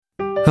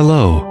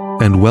Hello,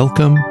 and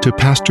welcome to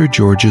Pastor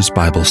George's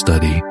Bible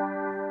Study.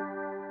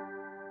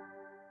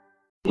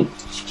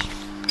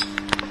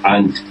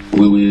 And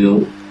we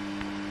will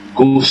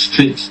go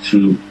straight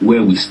to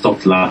where we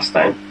stopped last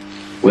time.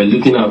 We're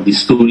looking at the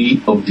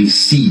story of the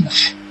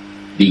siege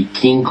the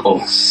king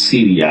of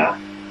Syria,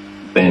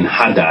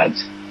 Ben-Hadad,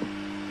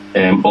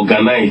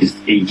 organized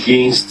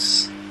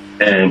against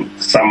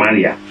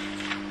Samaria.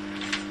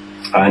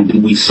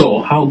 And we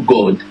saw how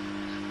God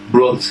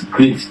brought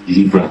great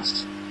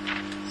deliverance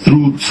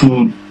through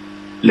two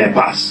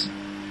lepers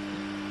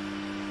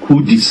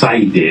who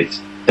decided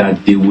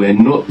that they were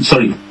not,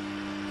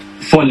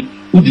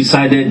 who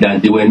decided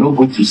that they were not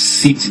going to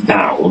sit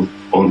down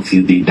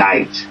until they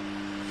died.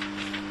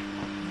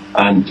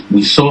 And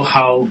we saw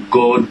how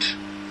God,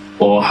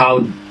 or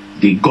how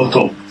they got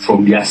up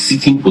from their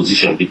sitting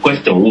position. The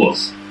question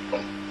was,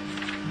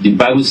 the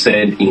Bible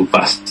said in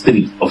verse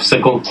 3 of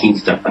 2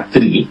 Kings chapter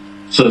 3,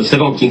 so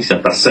 2 Kings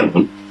chapter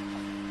 7,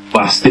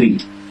 verse 3,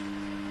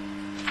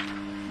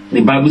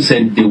 the Bible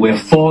said there were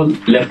 4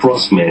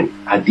 leprous men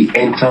at the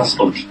entrance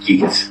of the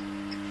gate,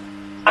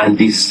 and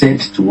they said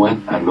to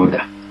one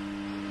another,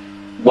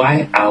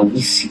 "Why are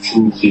we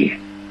sitting here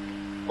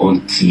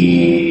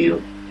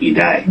until we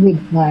die?"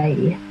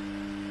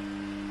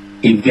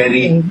 A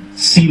very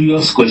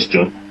serious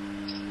question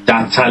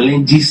that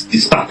challenges the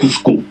status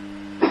quo,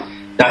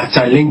 that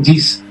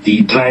challenges the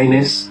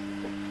dryness,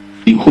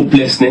 the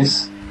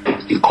hopelessness,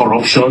 the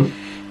corruption,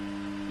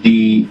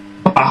 the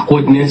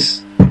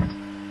backwardness,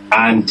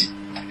 and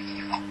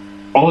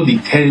all the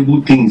terrible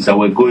things that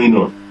were going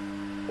on.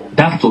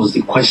 That was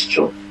the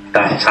question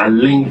that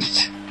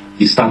challenged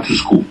the status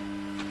quo.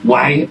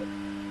 Why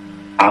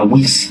are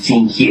we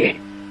sitting here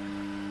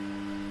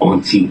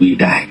until we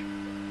die?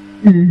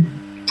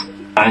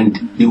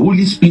 And the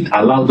Holy Spirit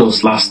allowed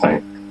us last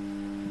time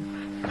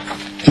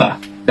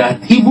that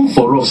even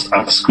for us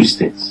as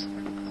Christians,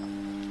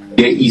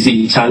 there is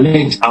a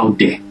challenge out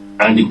there.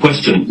 And the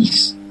question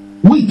is,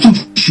 we too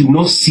should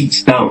not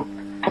sit down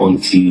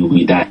until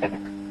we die.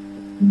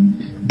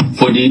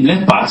 For the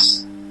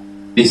lepers,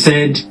 they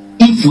said,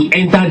 if we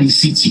enter the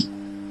city,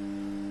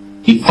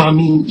 the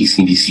famine is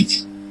in the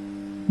city,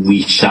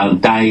 we shall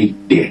die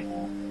there.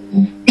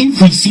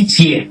 If we sit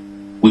here,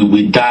 we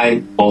will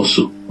die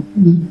also.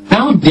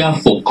 Now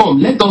therefore, come,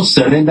 let us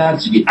surrender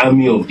to the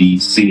army of the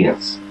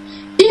Syrians.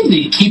 If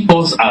they keep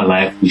us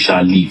alive, we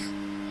shall live.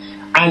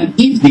 And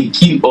if they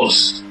kill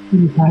us,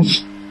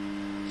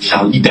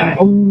 shall we die?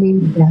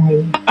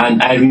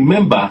 And I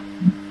remember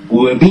we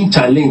were being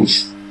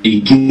challenged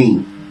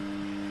again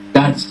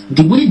that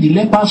the way the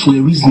lepers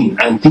were reasoning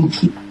and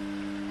thinking,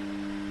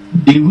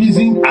 they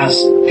reasoned as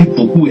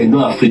people who were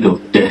not afraid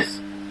of death.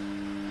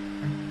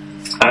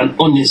 And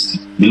honestly,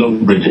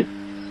 beloved brethren,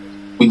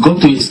 we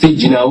got to a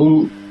stage in our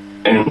own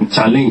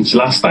challenge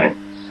last time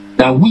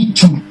that we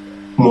too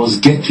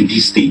must get to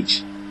this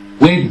stage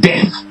where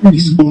death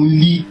is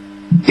only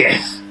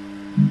death.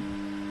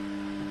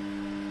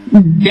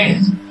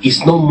 Death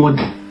is no more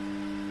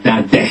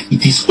than death.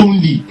 It is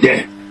only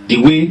death, the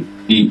way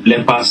the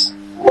lepers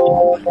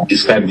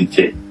described it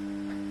here.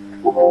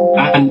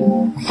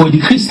 And for the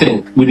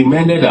Christian, we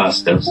reminded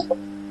ourselves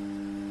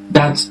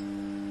that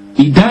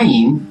the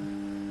dying,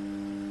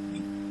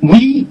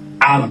 we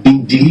have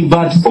been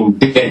delivered from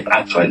death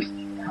actually.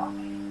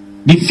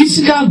 The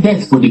physical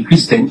death for the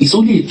Christian is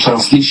only a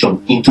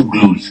translation into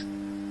glory.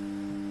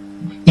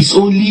 It's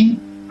only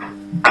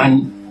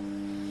an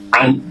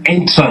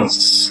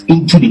entrance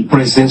into the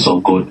presence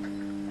of God,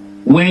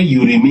 where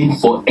you remain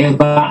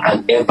forever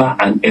and ever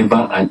and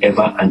ever and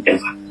ever and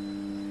ever.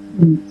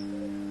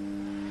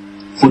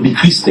 For the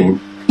Christian,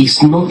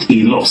 it's not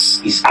a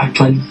loss, it's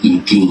actually a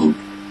gain.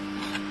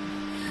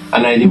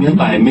 And I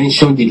remember I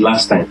mentioned it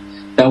last time,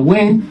 that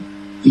when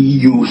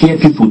you hear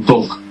people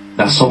talk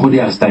that somebody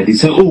has died, they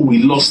say, "Oh,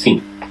 we lost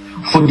him."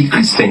 For the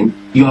Christian,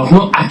 you have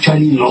not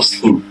actually lost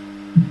him.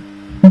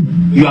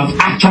 You have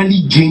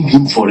actually gained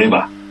him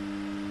forever.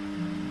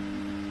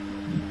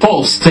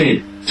 Paul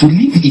said, to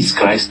live is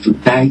Christ, to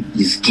die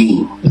is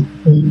gain.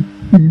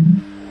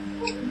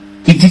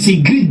 It is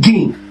a great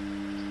gain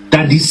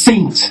that the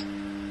saint,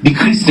 the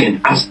Christian,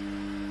 has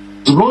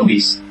run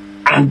this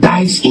and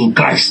dies in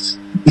Christ.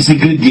 It's a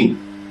great gain.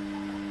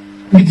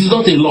 It is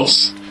not a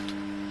loss.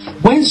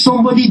 When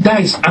somebody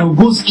dies and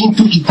goes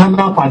into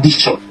eternal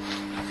perdition,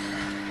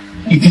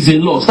 it is a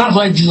loss. That's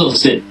why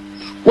Jesus said,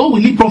 what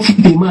will it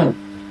profit a man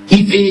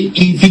if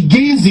he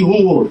gains the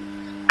whole world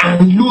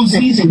and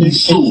loses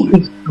his soul?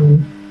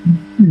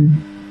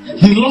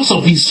 The loss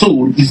of his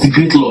soul is the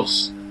great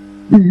loss.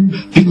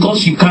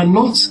 Because you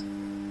cannot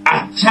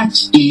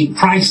attach a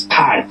price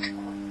tag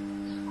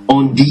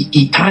on the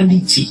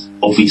eternity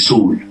of a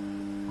soul.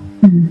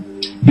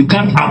 You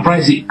can't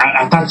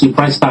attach a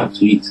price tag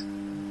to it.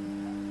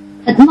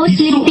 But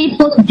mostly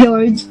people,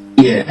 George,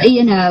 they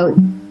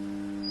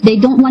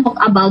don't want to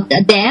talk about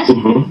death.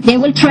 They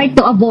will try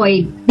to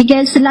avoid.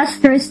 Because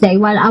last Thursday,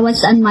 while I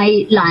was on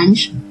my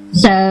lunch,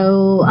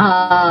 so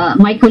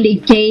my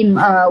colleague came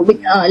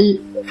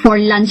for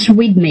lunch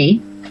with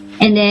me.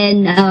 And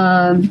then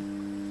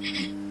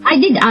I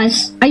did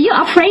ask, are you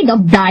afraid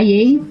of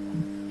dying?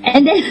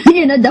 And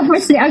then, the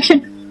first reaction,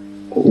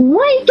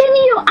 why can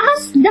you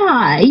ask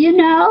that?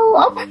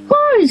 Of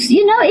course,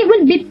 it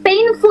will be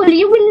painful.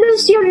 You will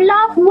lose your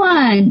loved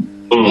one.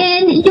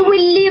 And you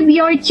will leave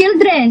your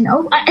children.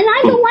 And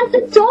I don't want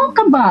to talk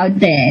about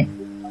that.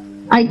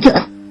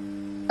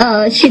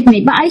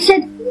 But I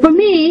said, for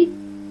me,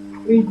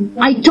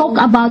 I talk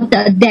about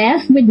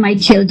death with my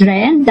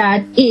children,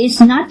 that it is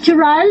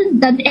natural,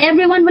 that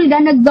everyone will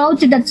gonna go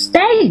to that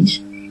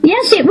stage.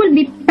 Yes, it will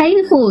be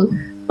painful.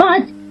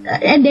 But,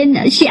 and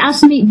then she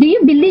asked me, do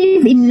you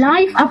believe in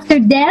life after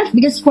death?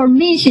 Because for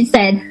me, she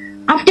said,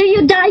 after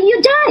you die,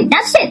 you die.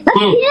 That's it. That's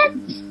it.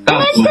 And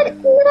I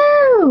said,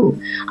 no.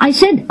 I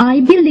said,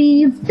 I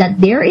believe that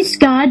there is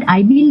God.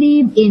 I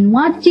believe in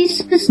what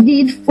Jesus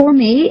did for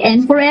me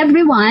and for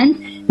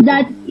everyone,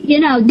 that,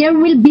 there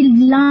will be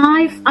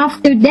life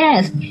after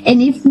death.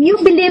 And if you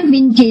believe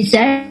in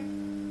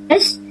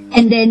Jesus,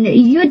 and then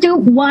you do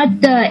what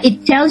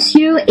it tells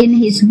you in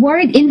His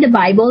Word, in the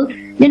Bible,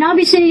 then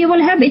obviously you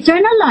will have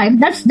eternal life.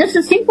 That's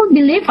a simple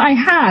belief I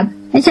have.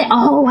 I say,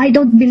 oh, I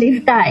don't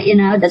believe that,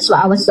 that's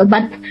what I was told.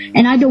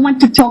 And I don't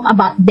want to talk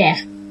about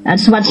death.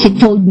 That's what she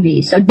told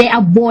me. So they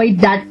avoid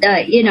that,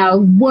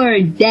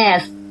 word,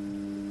 death.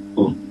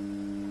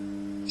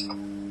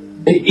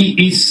 It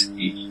is,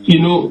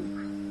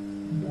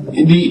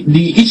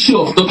 the issue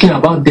of talking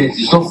about death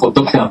is not for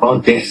talking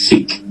about death's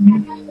sake.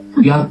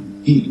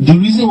 The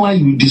reason why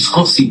you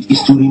discuss it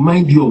is to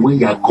remind you of where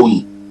you are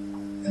going.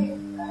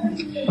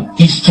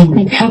 Is to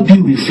help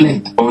you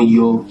reflect on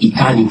your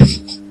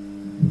eternity.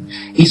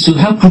 Is to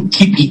help you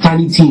keep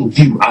eternity in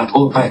view at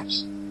all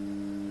times.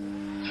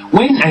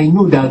 When I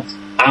know that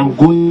I'm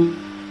going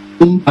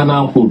to an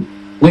home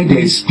where there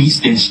is peace,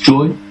 there is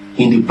joy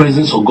in the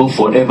presence of God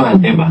forever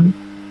and ever,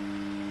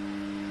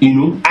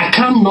 I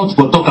can't not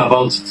but talk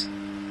about it.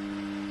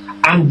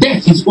 And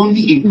death is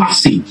only a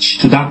passage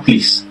to that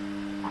place.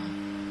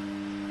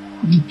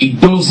 It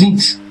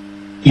doesn't,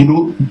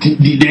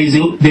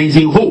 there is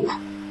a hope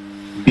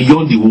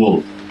beyond the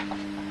world.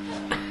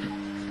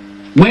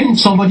 When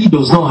somebody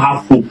does not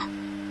have hope,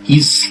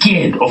 he's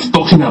scared of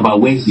talking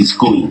about where he's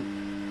going.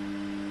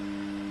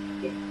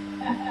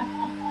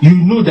 You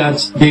know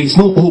that there is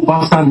no hope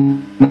after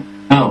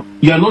now.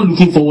 You are not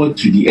looking forward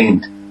to the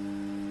end.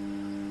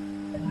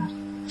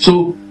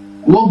 So,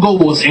 what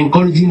God was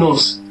encouraging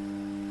us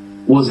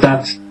was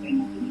that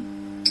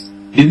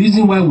the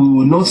reason why we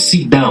will not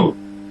sit down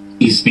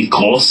is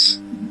because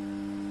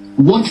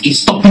what is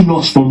stopping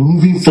us from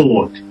moving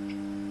forward,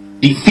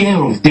 the fear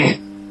of death,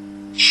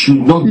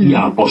 should not be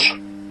our portion.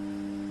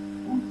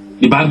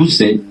 The Bible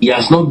said He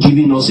has not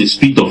given us a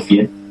spirit of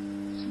fear,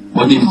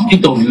 but a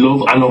spirit of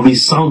love and of a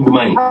sound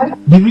mind.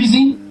 The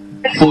reason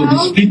for the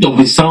spirit of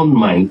a sound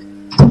mind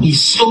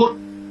is so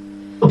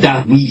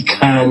that we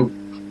can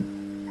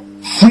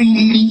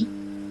freely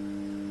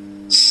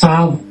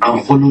serve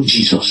and follow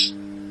Jesus,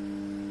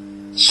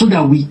 so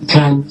that we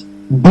can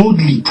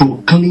boldly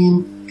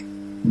proclaim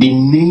the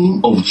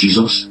name of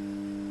Jesus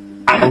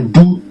and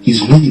do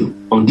His will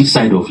on this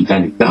side of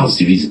eternity. That was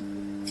the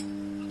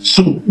reason.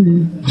 So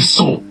we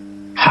saw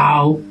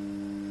how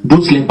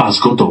those lepers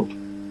got up,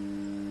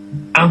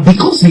 and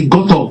because they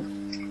got up,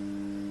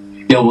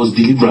 there was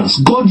deliverance.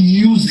 God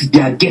used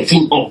their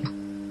getting up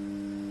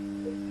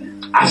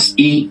as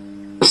a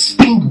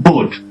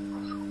springboard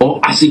or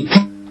as a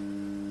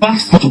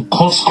platform to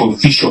cause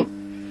confusion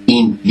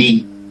in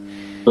the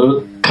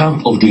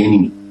camp of the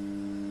enemy.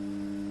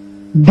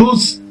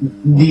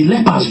 The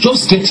lepers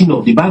just getting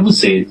up, the Bible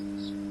said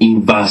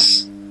in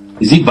verse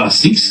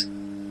 6?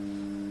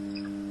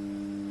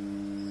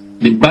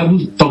 The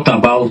Bible talked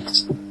about,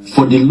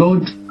 for the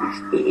Lord,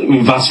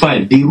 in verse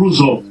 5, they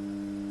rose up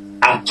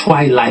at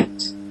twilight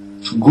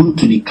to go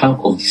to the camp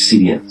of the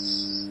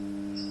Syrians.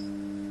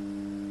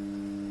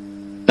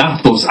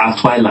 That was at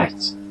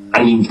twilight.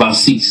 And in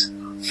verse 6,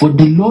 for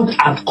the Lord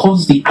had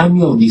caused the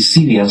army of the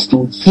Syrians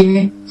to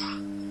hear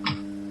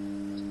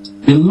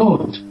the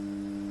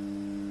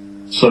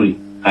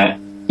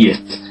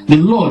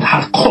Lord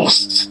had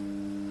caused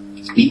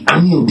the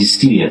army of the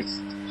Syrians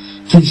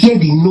to hear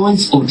the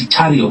noise of the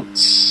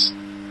chariots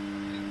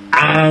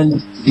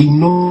and the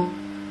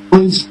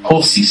noise of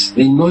horses,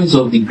 the noise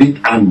of the great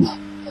army,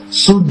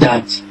 so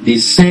that they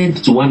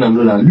said to one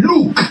another,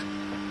 look,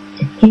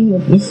 the King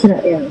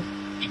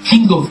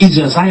of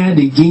Israel is hired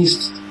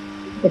against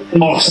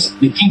us.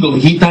 The king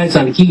of Hittites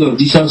and the king of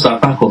Dishans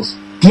attack us.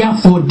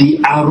 Therefore they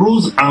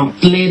arose and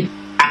fled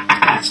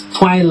at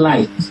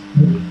twilight.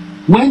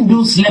 When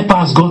those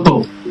lepers got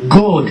up,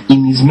 God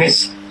in His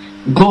mercy,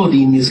 God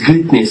in His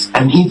greatness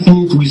and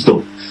infinite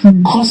wisdom,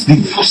 caused the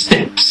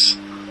footsteps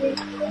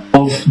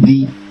of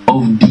the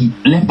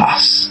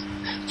lepers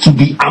to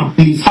be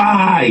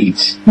amplified,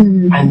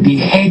 and they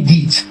heard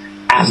it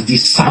as the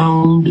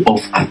sound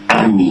of an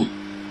army.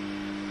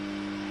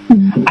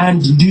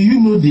 And do you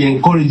know the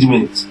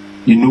encouragement?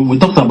 We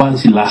talked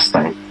about it last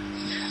time,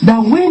 that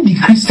when the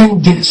Christian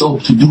gets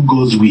up to do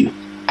God's will,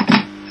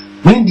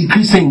 when the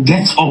Christian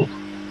gets up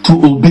to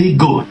obey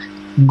God,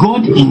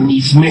 God in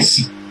His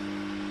mercy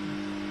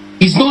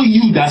It's not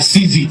you that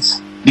sees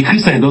it. The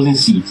Christian doesn't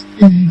see it.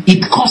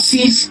 It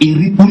causes a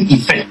ripple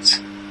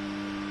effect,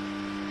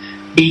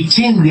 a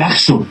chain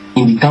reaction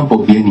in the camp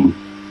of the enemy.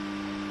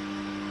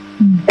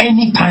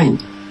 Anytime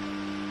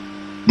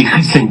the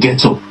Christian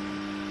gets up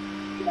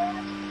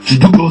to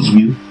do God's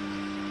will,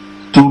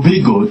 to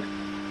obey God,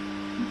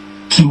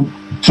 to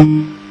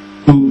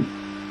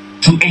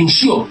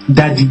ensure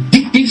that the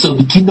dictates of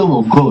the kingdom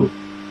of God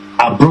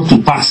are brought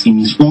to pass in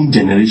his own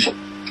generation,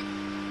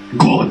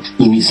 God,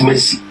 in his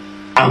mercy,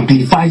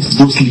 amplifies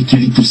those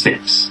little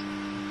steps.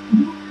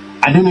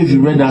 I don't know if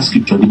you read that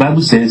scripture. The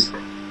Bible says,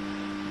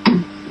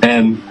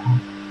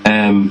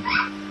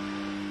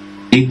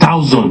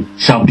 1,000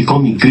 shall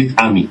become a great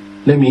army.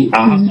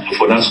 I'll have to look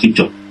for that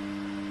scripture.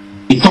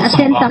 It talks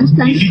about a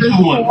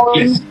little one.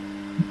 Yes.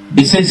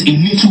 It says a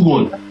little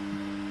one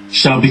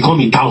shall become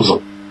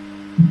 1,000.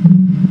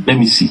 Let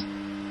me see.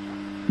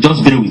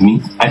 Just bear with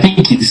me. I think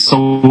it's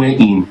somewhere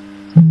in.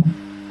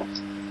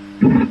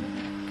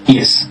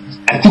 Yes,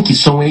 I think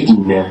it's somewhere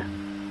in.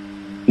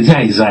 Is it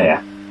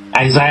Isaiah?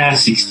 Isaiah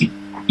 60.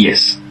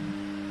 Yes.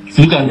 If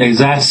you look at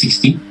Isaiah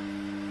 60,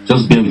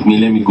 just bear with me.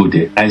 Let me go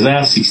there.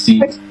 Isaiah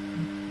 60.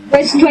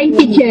 Verse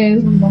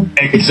 22.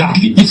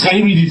 Exactly. Please, can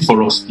you read it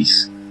for us,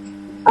 please?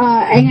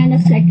 Hang on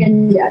a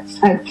second.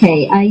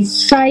 Okay.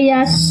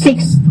 Isaiah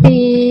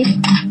 60,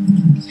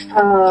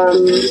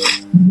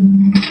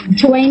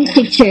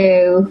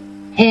 22.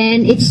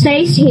 And it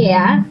says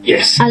here,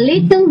 yes, a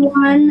little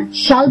one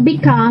shall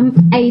become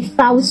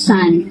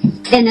 1,000,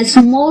 and a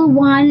small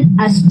one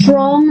a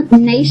strong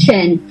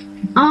nation.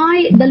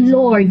 I, the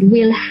Lord,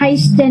 will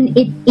hasten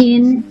it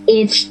in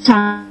its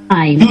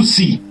time. You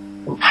see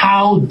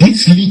how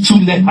these little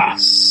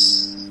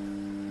lepers,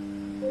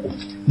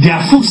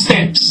 their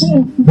footsteps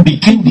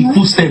became the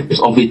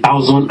footsteps of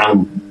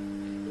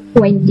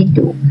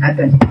 1,022.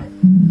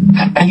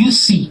 And you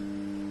see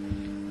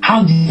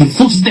how the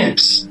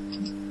footsteps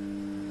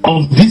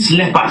of these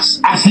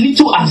lepers, as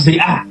little as they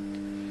are,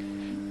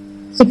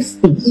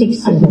 60.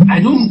 I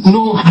don't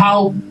know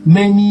how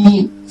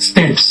many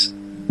steps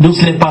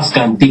those lepers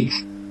can take.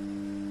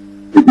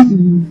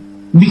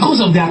 Because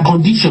of their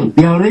condition,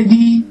 they're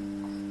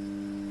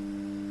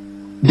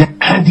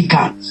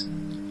handicapped.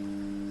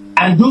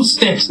 And those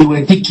steps they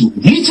were taking,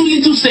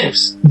 little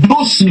steps,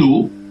 though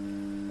slow,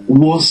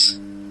 was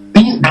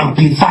being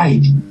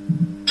amplified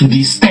to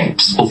the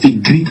steps of a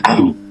great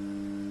army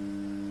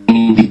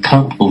in the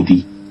camp of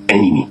the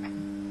enemy.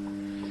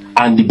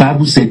 And the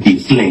Bible said they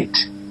fled.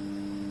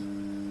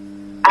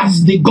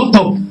 As they got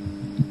up,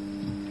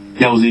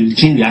 there was a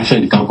chain reaction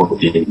in the camp of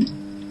the enemy.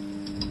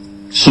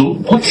 So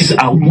what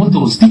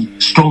was the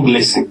strong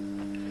lesson?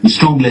 The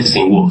strong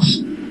lesson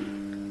was,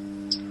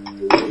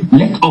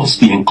 let us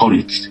be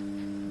encouraged.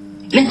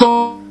 Let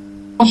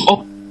us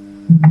up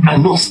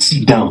and not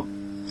sit down.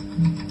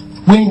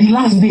 We're in the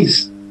last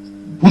days.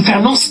 We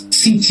cannot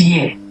sit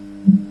here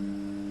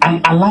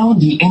and allow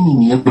the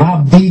enemy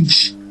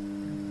ravage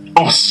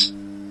us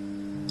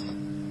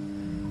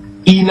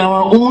in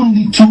our own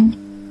little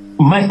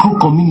micro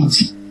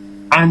community,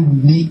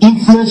 and the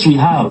influence we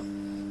have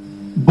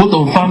both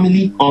on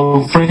family,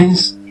 on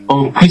friends,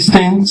 on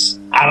Christians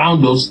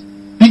around us.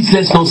 Please,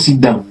 let's not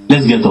sit down.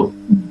 Let's get up.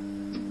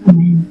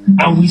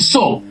 And we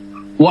saw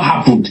what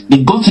happened.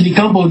 They got to the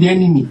camp of the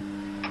enemy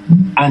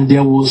and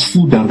there was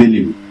food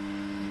available.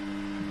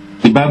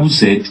 The Bible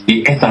said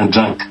they ate and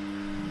drank.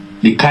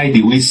 They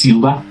carried away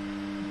silver,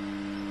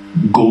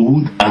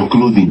 gold, and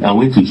clothing and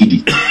went to hid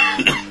it.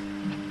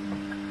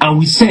 And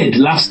we said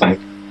last time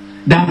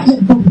that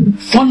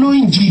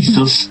following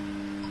Jesus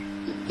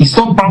is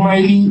not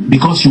primarily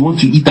because you want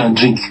to eat and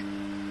drink.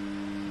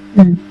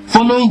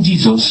 Following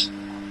Jesus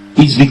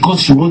is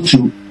because you want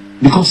to,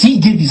 because he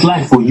gave his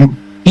life for you.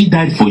 He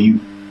died for you.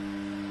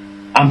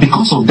 And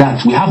because of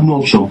that, we have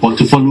no option but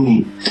to follow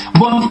him.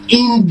 But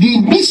in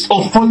the midst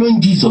of following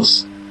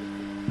Jesus,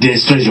 there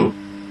is treasure,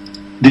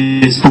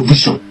 there is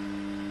provision,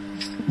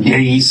 there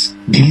is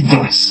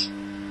deliverance,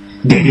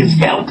 there is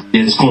help,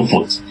 there is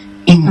comfort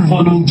in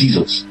following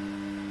Jesus.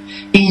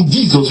 In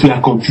Jesus, we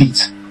are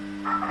complete.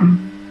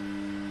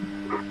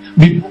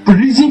 The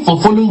reason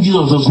for following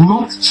Jesus was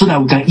not so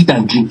that we can eat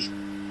and drink.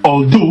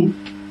 Although,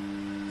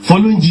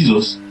 following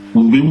Jesus,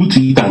 we'll be able to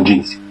eat and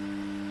drink.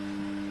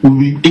 We'll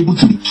be able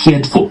to be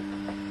cared for.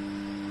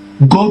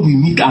 God will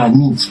meet our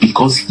needs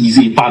because he is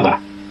a father.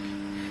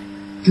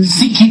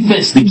 Seek ye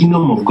first the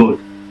kingdom of God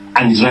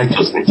and his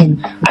righteousness,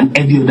 and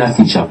every other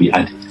thing shall be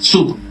added.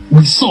 So,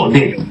 we saw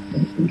there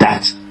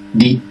that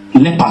the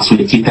lepers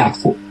were catered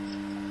for.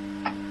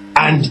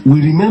 And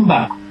we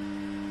remember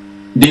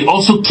they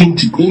also came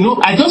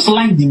to, I just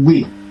like the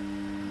way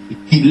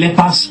the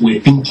lepers were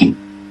thinking.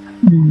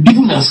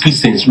 Even as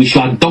Christians, we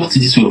should adopt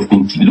this way of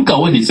thinking. Look at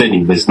what they said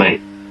in verse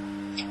 9.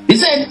 They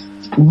said,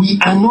 we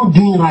are not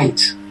doing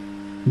right.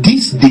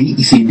 This day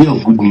is a day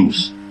of good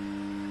news,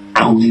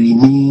 and we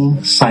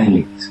remain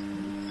silent.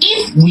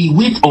 If we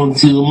wait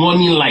until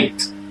morning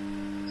light,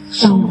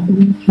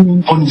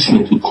 some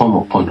punishment will come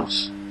upon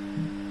us.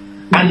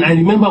 And I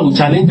remember we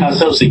challenged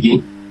ourselves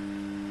again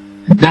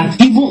that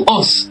even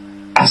us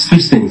as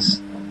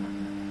Christians,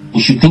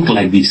 we should think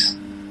like this.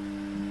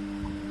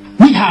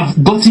 We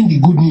have gotten the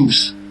good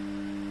news.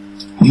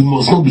 We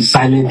must not be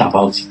silent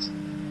about it.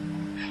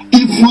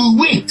 If we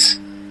wait,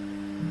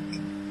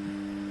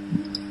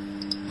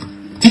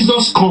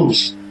 Jesus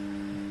comes,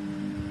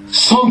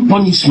 some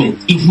punishment.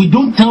 If we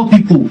don't tell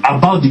people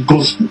about the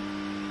gospel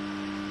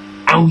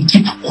and we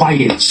keep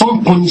quiet,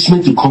 some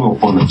punishment will come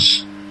upon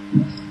us.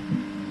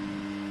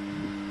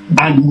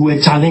 And we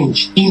were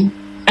challenged. In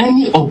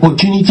any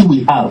opportunity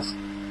we have,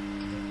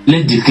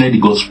 let's declare the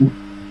gospel.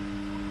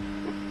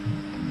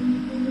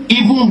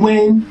 Even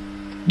when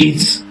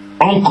it's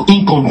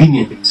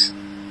inconvenient,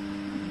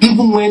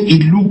 even when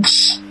it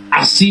looks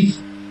as if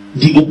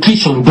the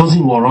occasion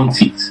doesn't warrant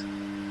it,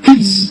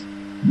 please,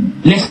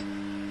 let's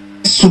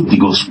sow the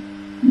gospel.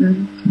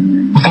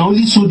 We can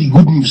only sow the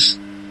good news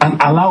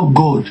and allow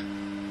God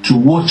to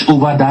watch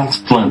over that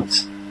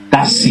plant,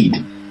 that seed,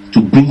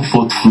 to bring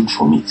forth fruit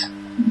from it.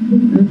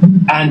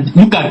 And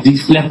look at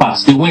these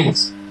lepers. They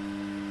went.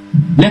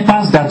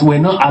 Lepers that were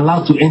not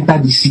allowed to enter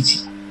the city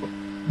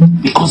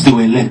because they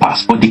were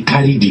lepers, but they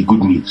carried the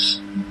good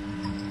news.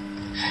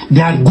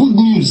 Their good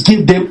news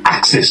gave them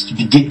access to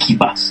the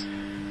gatekeepers.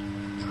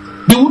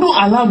 They would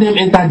not allow them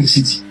enter the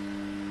city.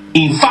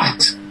 In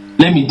fact,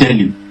 let me tell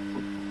you,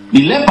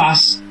 the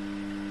lepers,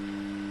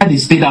 they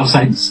stayed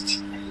outside the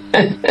city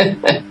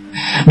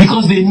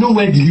because they know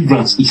where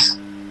deliverance is.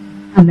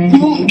 Amen.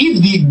 Even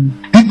if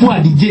the people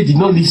at the gate did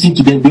not listen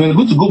to them, they were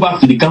going to go back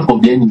to the camp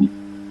of the enemy.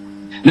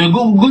 They were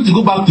going to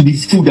go back to the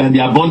food and the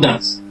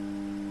abundance.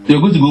 They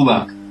were going to go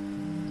back.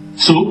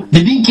 So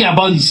they didn't care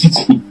about the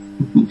city.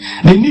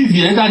 They knew if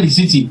you enter the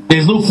city,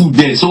 there's no food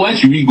there. So why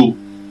should we go?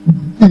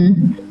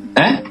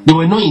 They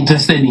were not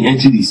interested in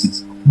entering the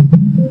city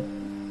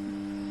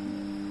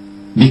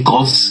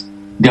because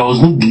there was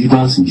no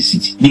deliverance in the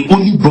city. They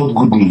only brought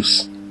good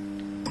news.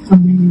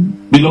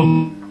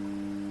 Beloved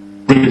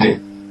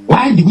brethren,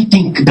 why do we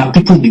think that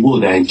people in the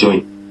world are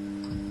enjoying?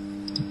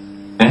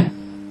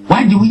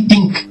 Why do we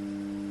think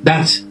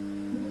that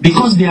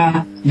because they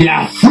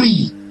are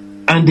free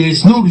and there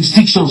is no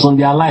restrictions on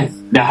their life,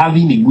 they're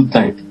having a good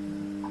time?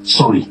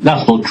 Sorry,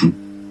 that's not true.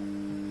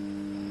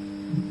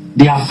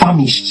 They are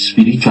famished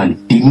spiritually.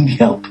 They need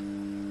help.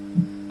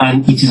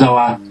 And it is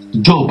our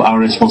job, our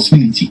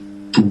responsibility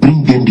to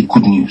bring them the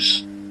good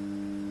news.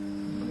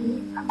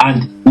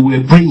 And we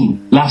were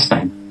praying last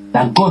time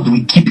that God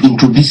will keep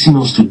introducing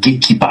us to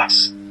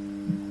gatekeepers.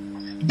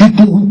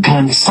 People who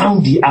can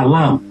sound the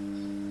alarm.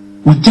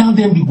 We tell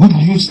them the good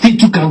news, they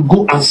too can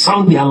go and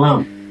sound the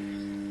alarm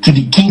to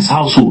the king's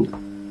household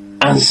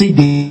and say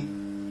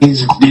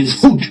there's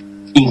food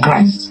in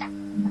Christ.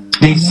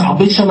 There is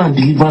salvation and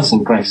deliverance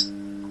in Christ.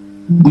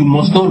 We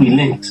must not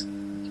relent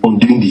on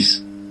doing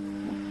this.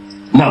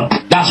 Now,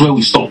 that's where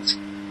we stopped.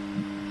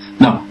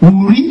 Now,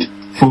 we'll read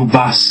from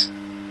verse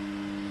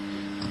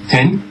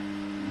 10.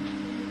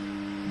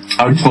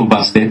 I'll read from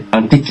verse 10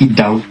 and take it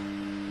down.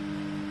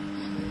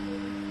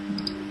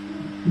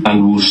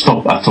 And we'll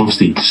stop at some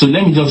stage. So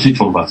let me just read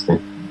from verse 10.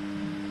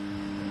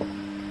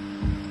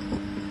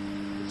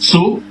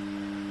 So,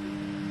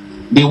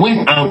 they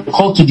went and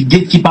called to the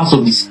gatekeepers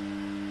of the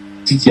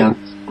city, and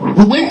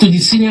we went to the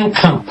Syrian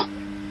camp.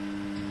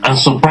 And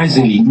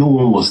surprisingly, no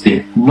one was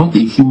there. Not a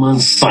human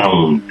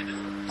sound.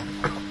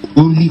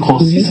 Only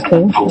horses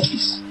and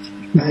donkeys.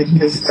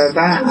 Because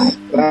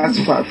that's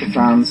quite a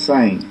profound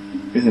saying,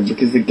 isn't it?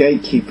 Because the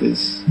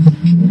gatekeepers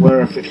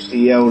were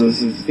officially the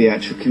elders of the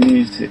actual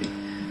community.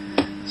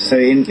 So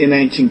in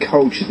ancient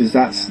cultures,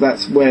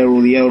 that's where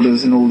all the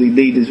elders and all the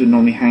leaders would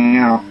normally hang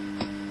out,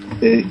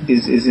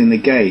 is in the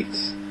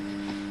gates.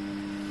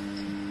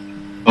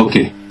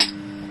 Okay.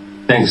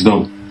 Thanks,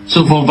 Don.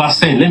 So from verse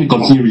 10, let me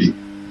continue reading.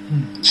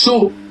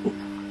 So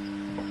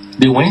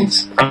they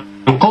went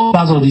and called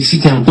parts of the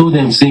city and told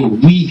them,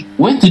 saying, we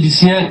went to the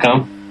Syrian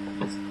camp,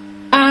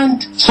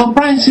 and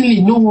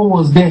surprisingly no one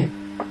was there.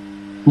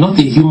 Not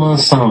a human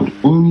sound,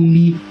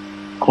 only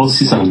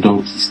horses and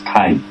donkeys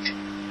tied,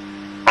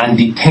 and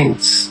the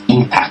tents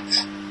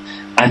intact.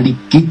 And the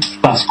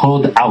gatekeepers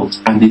called out,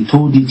 and they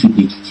told it to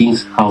the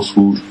king's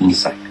household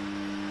inside.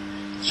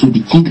 So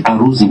the king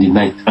arose in the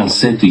night and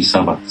said to his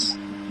servants,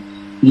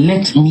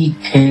 let me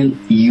tell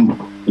you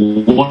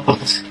what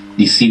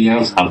the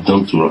Syrians have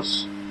done to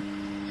us.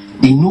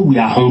 They know we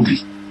are hungry,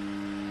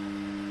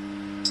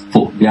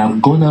 for they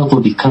have gone out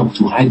of the camp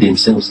to hide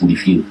themselves in the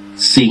field,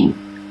 saying,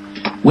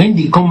 when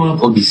they come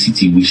out of the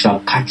city, we shall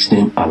catch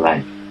them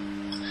alive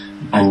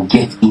and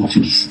get into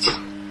the city.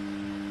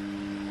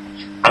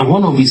 And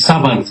one of his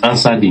servants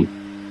answered him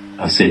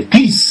and said,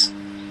 please,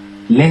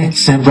 let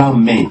several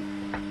men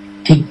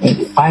take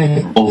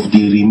 5 of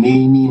the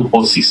remaining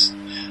horses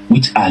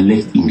which are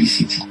left in the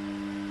city.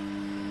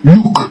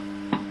 Look,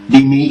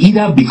 they may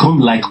either become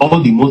like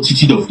all the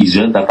multitude of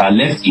Israel that are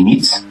left in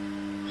it,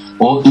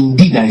 or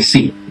indeed I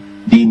say,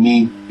 they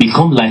may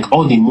become like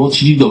all the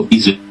multitude of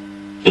Israel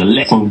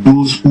left from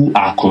those who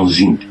are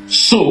consumed.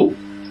 So,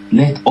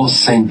 let us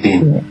send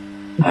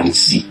them and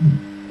see.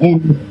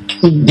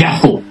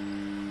 Therefore,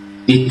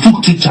 they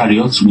took 2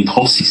 chariots with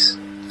horses,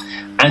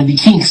 And the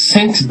king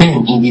sent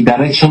them in the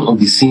direction of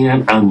the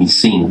Syrian army,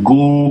 saying,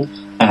 "Go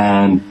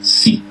and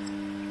see."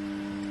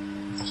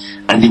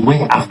 And they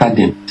went after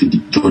them to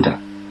the Jordan.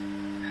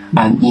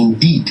 And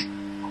indeed,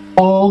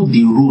 all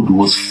the road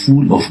was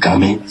full of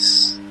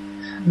garments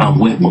and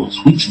weapons,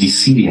 which the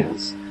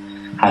Syrians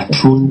had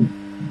thrown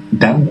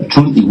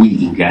away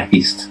in their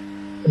haste.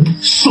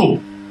 So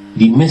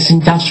the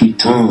messengers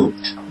returned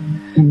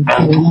and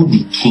told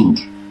the king.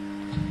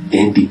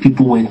 Then the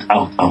people went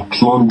out and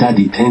plundered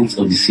the tents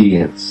of the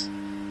Syrians.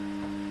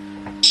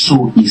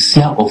 So a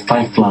seah of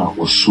fine flour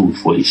was sold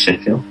for a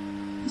shekel,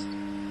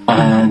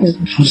 and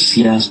 2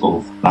 seahs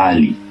of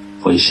barley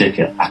for a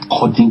shekel,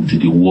 according to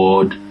the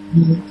word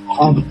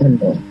of the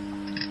Lord.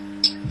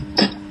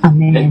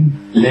 Amen.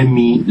 Let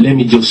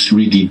me just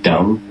read it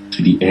down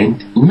to the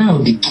end. Now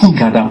the king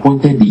had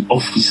appointed the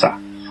officer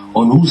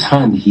on whose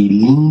hand he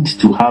leaned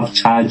to have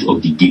charge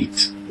of the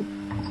gate.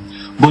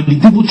 But the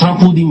people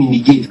trampled him in the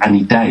gate, and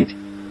he died,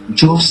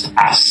 just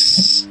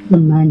as The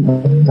man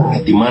of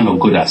God. the man of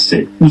God has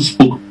said, who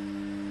spoke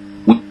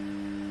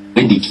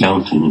when they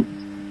came to him.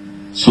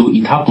 So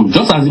it happened,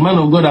 just as the man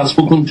of God has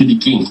spoken to the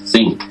king,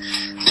 saying,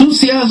 2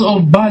 seahs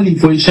of barley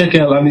for a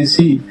shekel, and a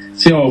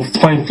seah of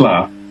fine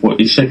flour for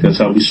a shekel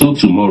shall be sold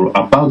tomorrow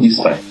about this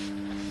time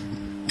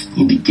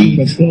in the The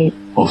gate day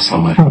of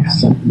Samaria. of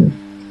Samaria.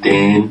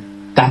 Then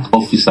that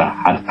officer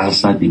had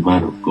answered the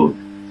man of God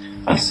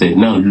and said,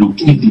 "Now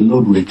look, if the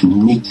Lord would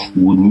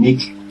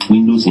make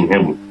windows in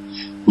heaven,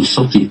 would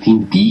such a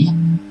thing be?"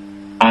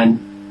 And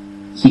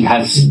he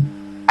had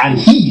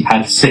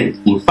said,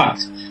 in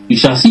fact, "You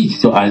shall see it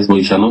with your eyes, but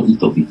you shall not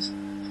eat of it."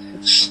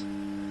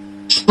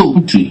 So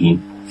to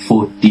him,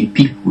 for the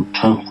people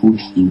trampled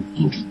him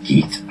in the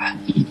gate, and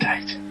he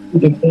died.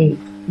 The day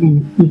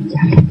and he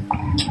died.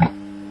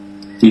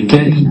 A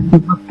very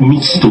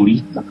mixed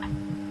story,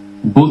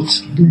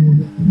 both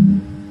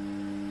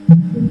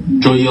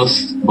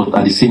joyous but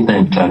at the same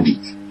time tragic.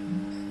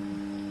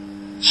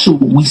 So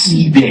we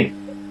see there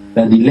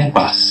that the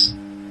lepers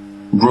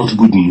brought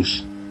good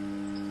news.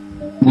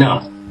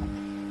 Now,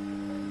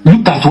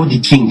 look at what the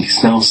king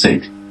now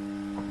said.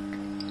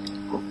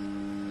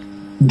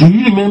 Do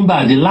you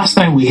remember the last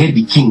time we heard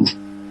the king?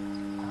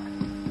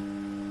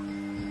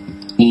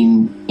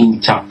 In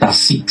chapter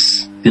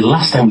 6, the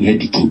last time we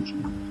heard the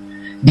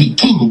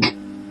king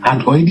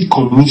had already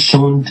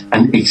commissioned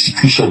an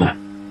executioner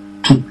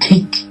to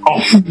take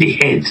off the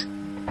head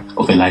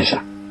of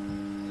Elijah.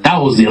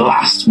 That was the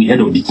last we heard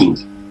of the king.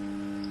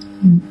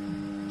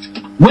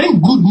 When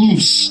good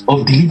news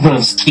of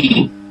deliverance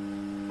came,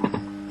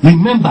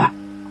 remember,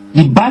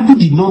 the Bible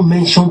did not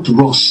mention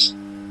to us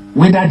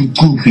whether the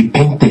king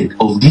repented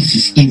of this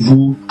is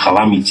evil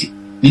calamity,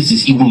 this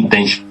is evil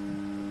intention.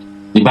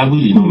 The Bible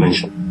did not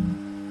mention.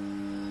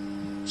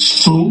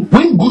 So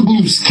when good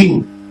news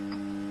came,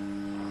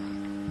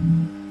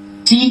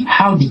 see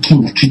how the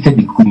king treated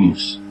the good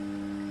news.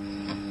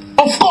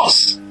 Of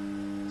course,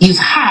 his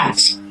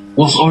heart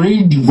was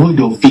already devoid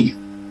of faith.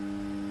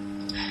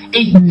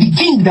 The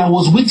king that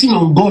was waiting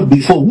on God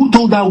before, who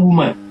told that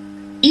woman,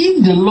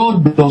 "If the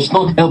Lord does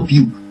not help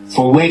you,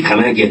 from where can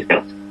I get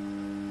help?"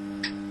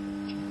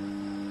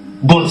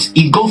 But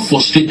he got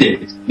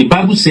frustrated. The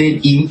Bible said,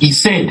 he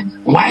said,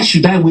 "Why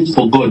should I wait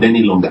for God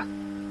any longer?"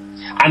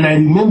 And I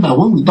remember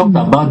when we talked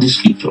about this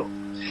scripture,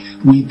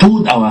 we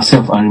told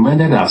ourselves and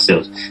reminded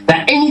ourselves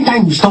that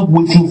anytime you stop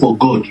waiting for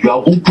God, you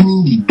are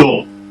opening the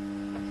door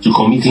to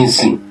committing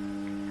sin.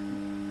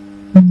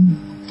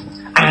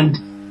 And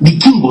the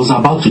king was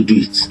about to do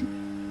it.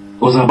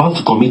 Was about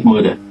to commit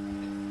murder.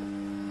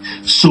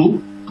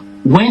 So,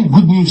 when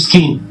good news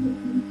came,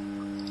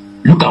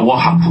 look at what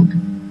happened.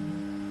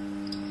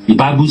 The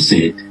Bible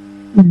said,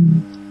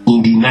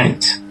 in the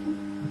night,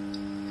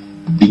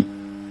 the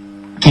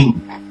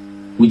king,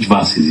 which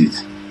verse is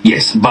it?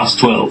 Yes, verse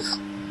 12.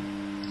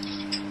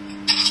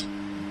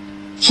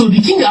 So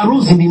the king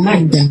arose in the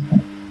night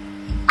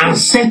and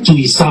said to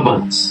his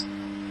servants,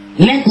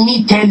 "Let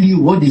me tell you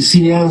what the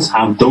Syrians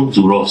have done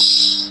to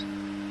us.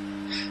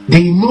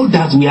 They know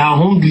that we are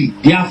hungry,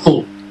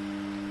 therefore,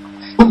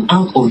 come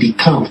out of the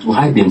camp to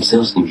hide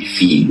themselves in the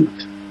field,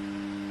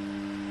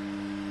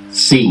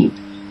 saying,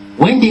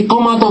 when they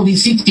come out of the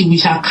city, we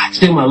shall catch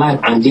them alive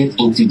and get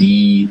into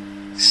the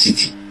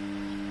city."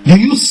 Do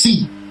you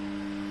see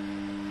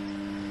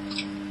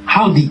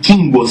how the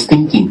king was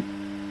thinking?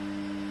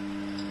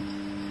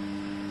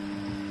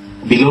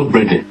 Beloved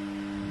brethren,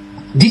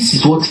 this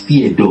is what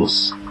fear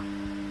does.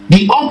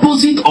 The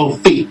opposite of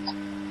faith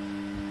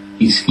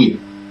is fear.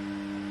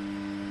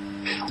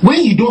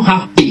 When you don't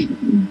have faith,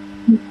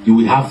 you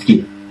will have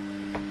fear.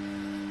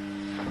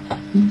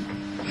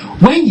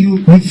 When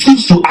you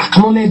refuse to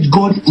acknowledge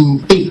God in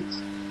faith,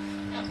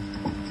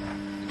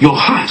 your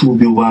heart will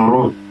be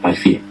overrun by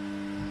fear.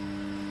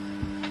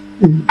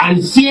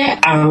 And fear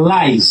and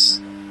lies,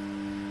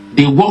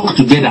 they work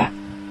together.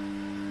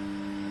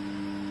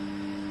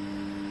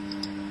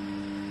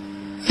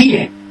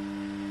 Fear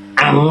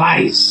and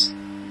lies,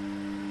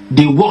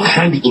 they work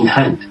hand in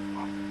hand.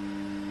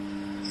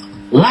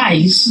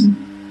 Lies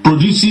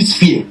produces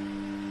fear,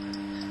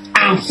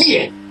 and And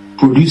fear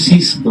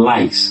produces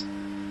lies.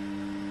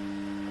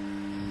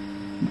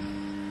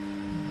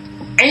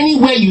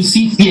 Anywhere you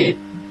see fear,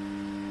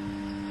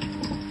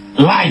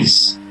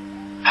 lies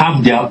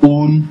have their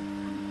own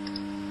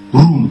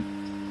room.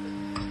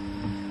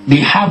 They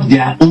have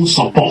their own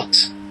support.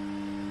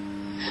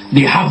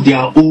 They have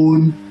their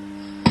own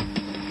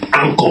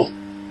anchor.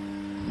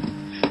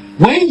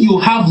 When you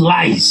have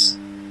lies,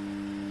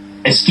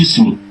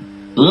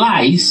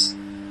 lies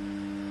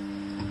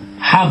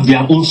have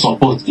their own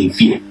support in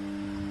fear.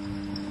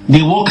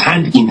 They work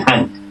hand in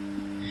hand.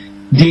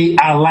 They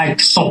are like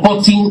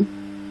supporting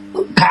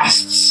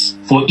casts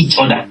for each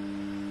other.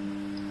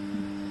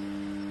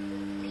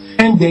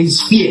 And there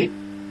is fear.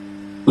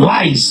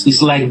 Lies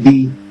is like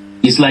the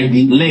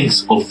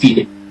legs of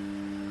fear.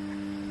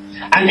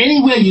 And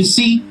anywhere you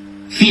see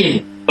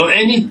fear, or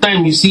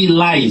anytime you see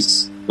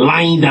lies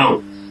lying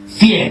down,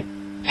 fear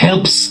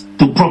helps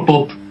to prop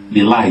up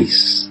the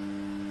lies.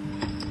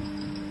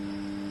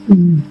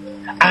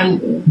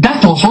 And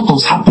that was what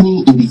was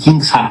happening in the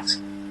king's heart.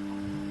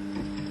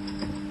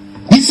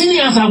 The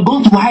Syrians have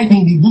gone to hide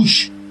in the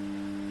bush.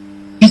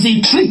 It's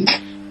a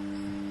trick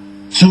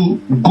to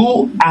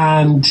go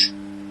and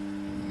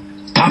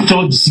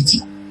capture the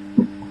city.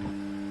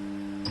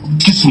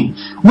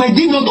 Were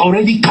they not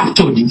already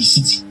captured in the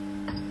city?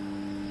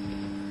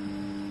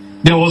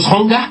 There was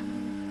hunger,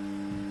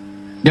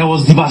 there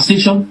was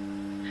devastation,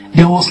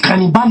 there was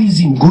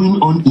cannibalism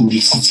going on in the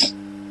city.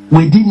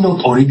 Were they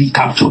not already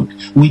captured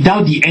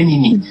without the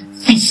enemy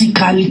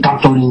physically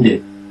capturing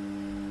them?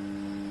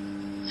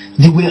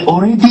 They were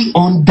already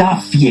under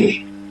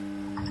fear.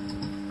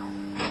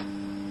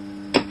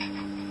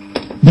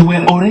 They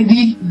were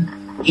already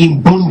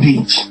in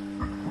bondage.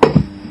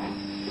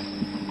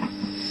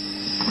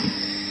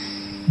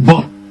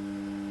 But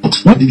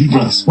what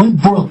deliverance? When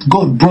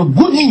God brought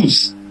good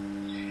news,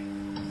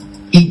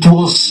 it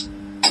was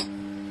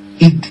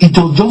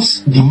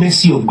just the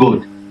mercy of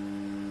God.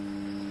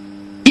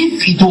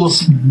 If it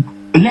was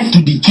left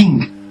to the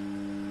king,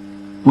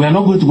 we are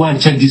not going to go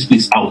and check this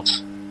place out.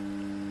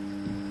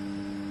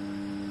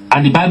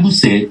 And the Bible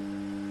said,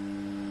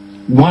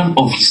 one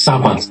of his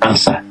servants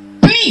answered,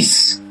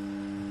 please,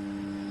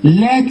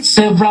 let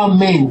several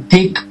men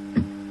take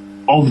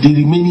of the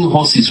remaining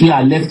horses who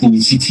are left in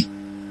the city.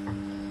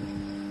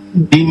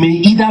 They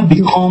may either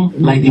become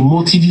like the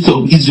multitude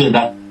of Israel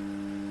that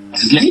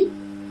is left,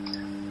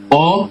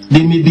 or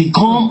they may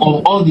become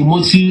of all the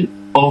multitude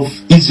of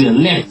Israel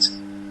left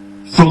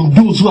from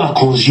those who are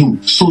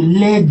consumed. So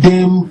let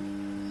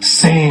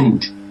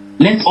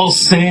us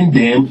send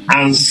them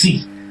and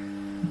see.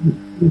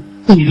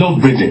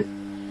 Beloved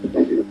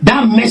brethren,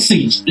 that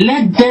message,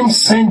 let them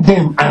send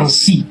them and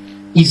see,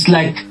 is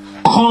like,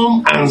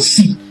 come and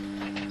see.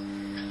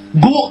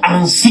 Go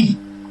and see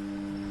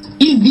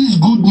if this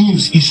good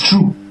news is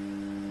true.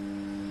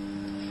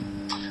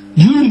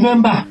 You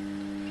remember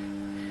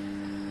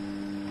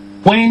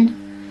when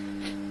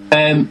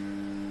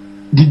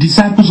the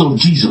disciples of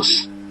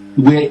Jesus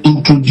were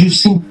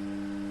introducing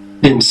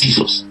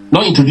themselves,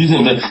 not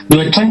introducing them, they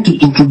were trying to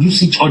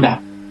introduce each other,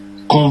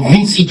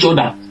 convince each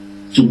other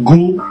to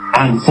go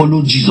and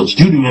follow Jesus.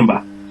 Do you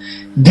remember?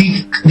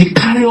 The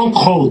carrion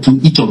call to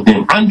each of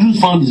them. Andrew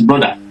found his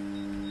brother.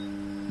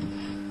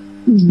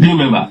 Do you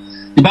remember?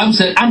 The Bible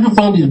said Andrew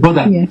found his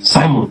brother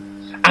Simon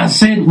and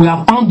said, we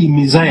have found the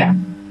Messiah.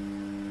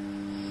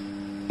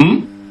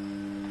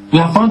 We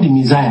have found the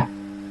Messiah.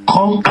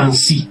 Come and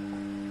see.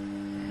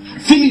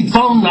 Philip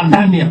found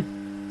Nathanael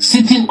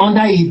sitting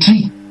under a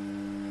tree,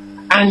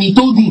 and he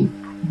told him,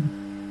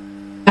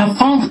 I have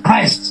found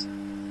Christ,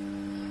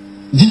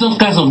 Jesus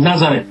Christ of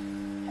Nazareth.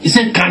 He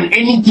said, can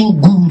anything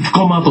good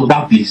come out of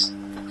that place?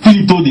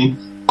 Philip told him,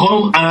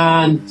 come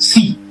and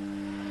see.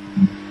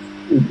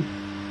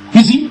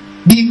 You see,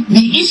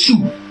 the issue,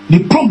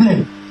 the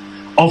problem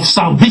of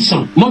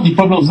salvation, not the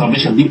problem of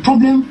salvation, the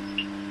problem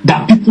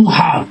that people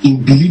have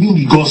in believing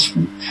the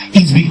gospel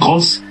is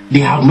because they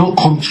have not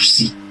come to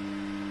see.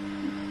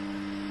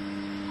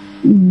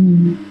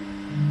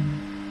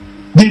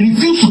 They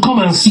refuse to come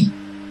and see.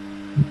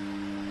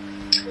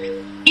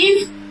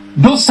 If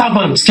those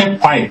servants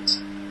kept quiet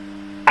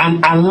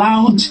and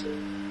allowed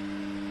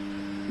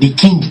the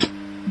king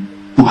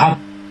to have,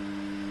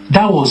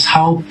 that was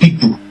how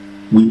people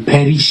will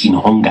perish in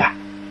hunger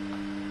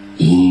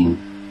in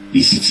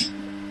the city.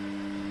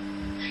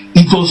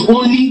 It was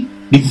only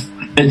the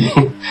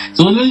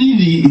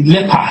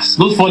lepers,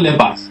 those 4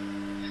 lepers,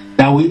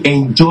 that will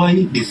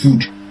enjoy the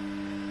food.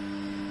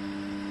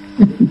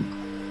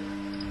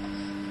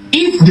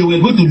 If they were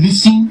going to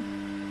listen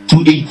to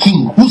a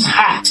king whose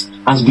heart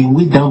has been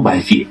weighed down by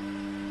fear.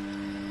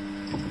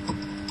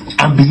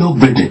 And beloved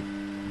brethren,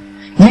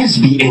 let's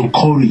be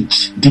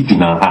encouraged deep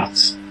in our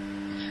hearts.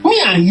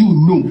 Me and you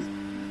know,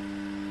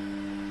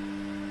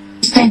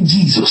 instead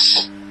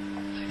Jesus,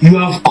 you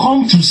have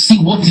come to see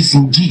what is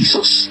in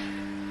Jesus.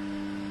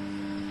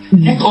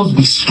 Let us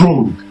be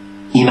strong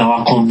in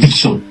our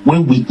conviction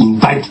when we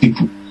invite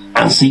people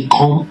and say,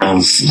 come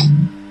and see.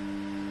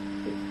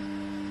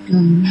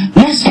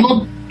 Let's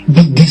not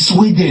be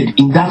persuaded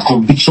in that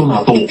conviction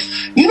at all.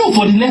 You know,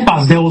 for the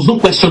lepers, there was no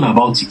question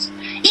about it.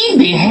 If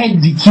they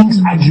heard the king's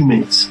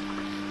argument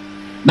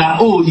that,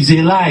 oh, it's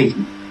a lie,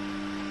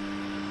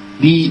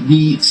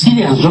 the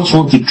Syrians just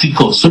want to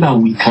trick us so that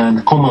we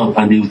can come out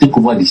and they will take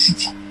over the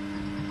city.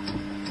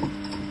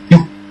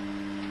 You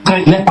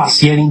can't lepers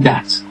hearing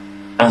that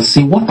and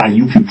say, what are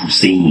you people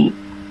saying?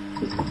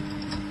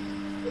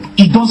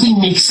 It doesn't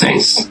make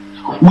sense.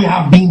 We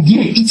have been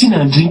there eating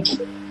and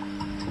drinking.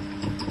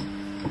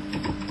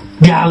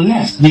 They are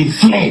left, they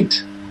fled.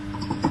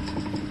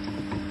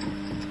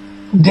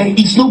 There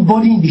is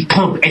nobody in the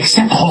camp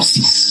except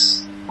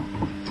horses.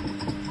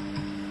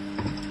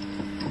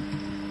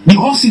 The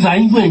horses are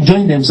even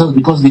enjoying themselves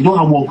because they don't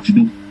have work to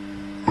do.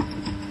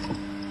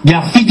 They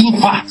are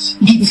feeding fat,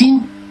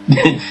 eating.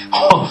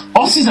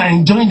 Horses are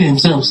enjoying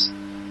themselves.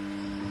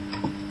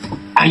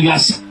 And you are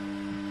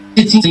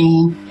sitting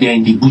saying they are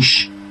in the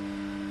bush.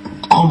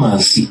 Come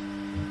and see.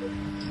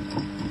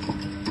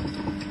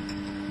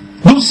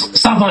 Those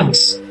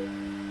servants,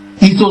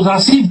 it was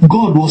as if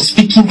God was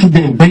speaking to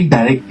them very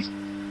directly.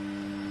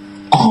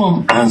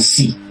 Come and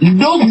see.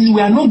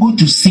 We are not going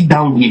to sit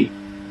down here.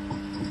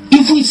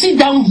 If we sit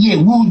down here,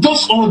 we will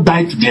just all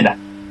die together.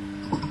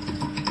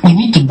 We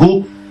need to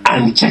go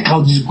and check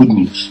out this good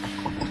news.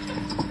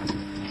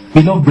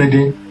 Beloved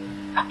brethren,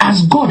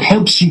 as God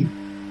helps you,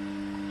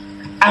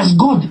 as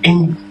God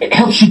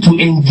helps you to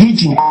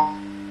engage in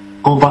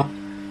conversation,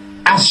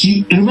 as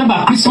you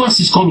remember, Christmas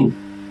is coming.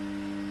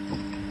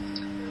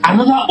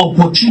 Another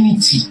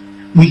opportunity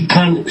we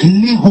can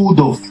lay hold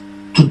of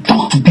to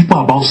talk to people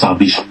about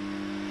salvation.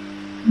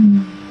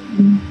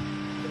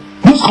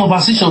 Those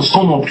conversations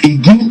come up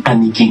again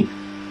and again.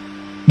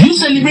 Do you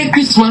celebrate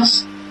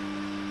Christmas?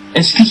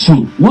 Excuse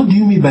me, what do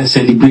you mean by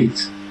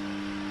celebrate?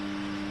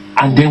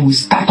 And then we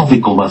start off a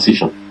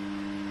conversation.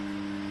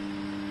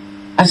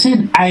 I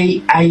said,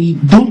 I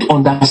don't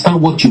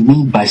understand what you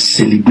mean by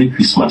celebrate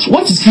Christmas.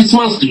 What is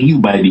Christmas to you,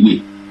 by the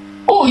way?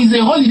 Oh, it's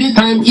a holiday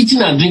time,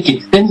 eating and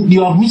drinking. Then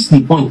you have missed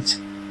the point.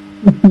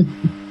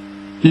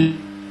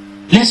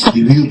 Let's talk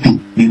the real thing,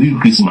 the real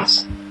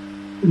Christmas.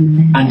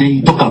 And then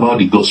you talk about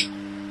the gospel.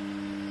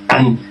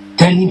 And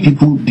telling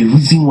people the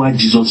reason why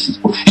Jesus is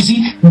born. You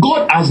see,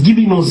 God has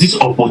given us this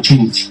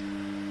opportunity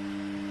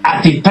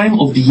at a time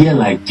of the year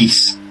like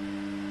this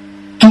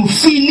to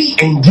freely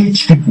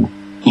engage people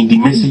in the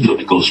message of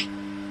the gospel.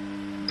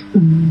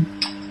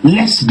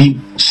 Let's be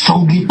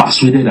strongly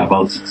persuaded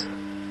about it.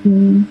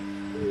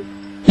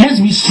 Let's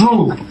be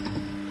strong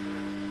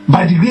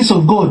by the grace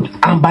of God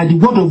and by the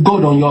word of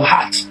God on your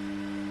heart,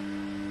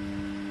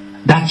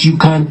 that you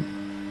can,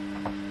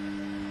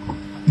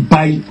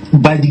 by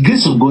the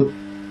grace of God,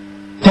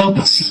 help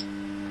us see.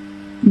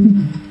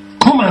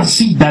 Come and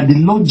see that the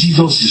Lord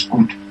Jesus is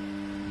good.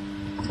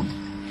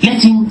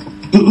 Let him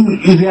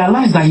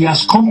realize that he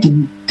has come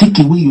to take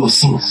away your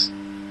sins.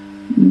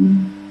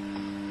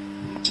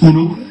 You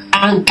know,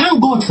 and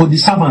thank God for the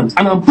servants.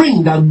 And I'm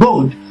praying that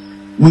God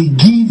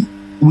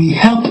will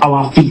help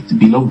our faith,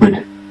 beloved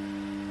brethren.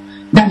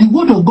 That the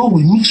word of God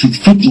will mix with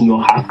faith in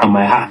your heart and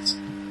my heart.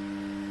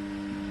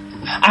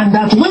 And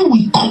that when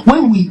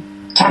we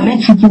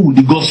challenge people with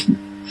the gospel,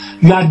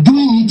 you are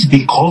doing it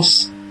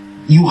because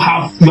you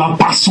are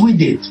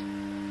persuaded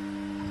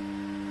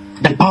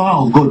the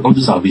power of God unto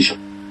salvation.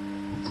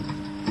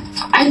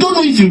 I don't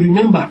know if you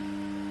remember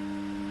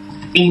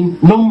in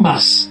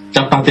Numbers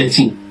chapter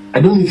 13,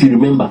 I don't know if you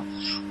remember,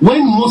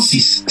 when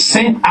Moses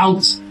sent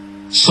out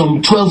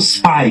some 12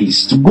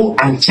 spies to go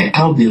and check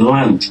out the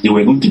land they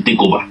were going to take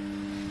over.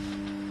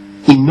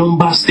 In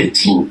Numbers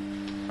 13.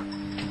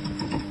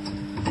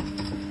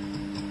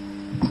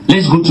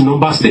 Let's go to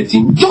Numbers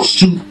 13 just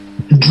to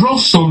draw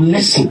some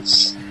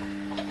lessons.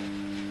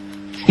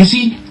 You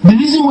see, the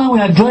reason why we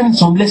are drawing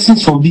some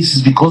lessons from this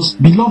is because,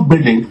 beloved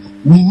brethren,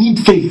 we need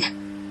faith.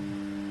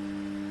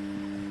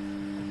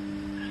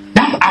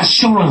 That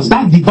assurance,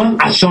 that divine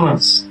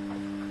assurance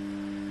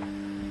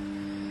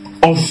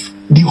of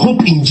the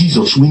hope in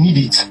Jesus, we need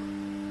it.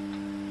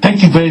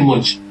 Thank you very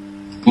much,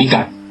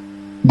 Nika.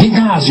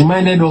 Nika has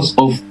reminded us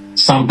of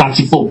Psalm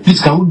 34.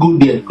 Please, can we go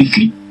there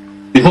quickly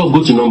before we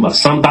go to Numbers?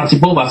 Psalm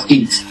 34 verse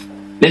 8.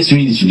 Let's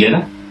read it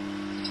together.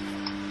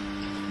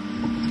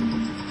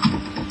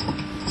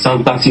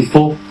 Psalm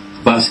 34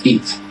 verse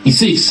 8. It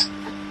says,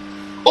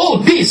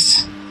 "Oh,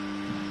 taste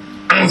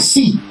and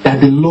see that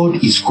the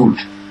Lord is good.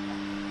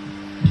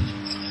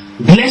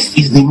 Blessed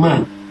is the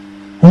man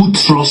who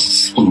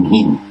trusts in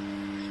him.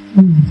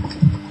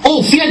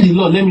 Oh, fear the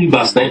Lord." Let me read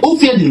verse 9. "Oh,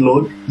 fear the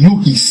Lord,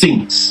 you his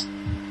saints.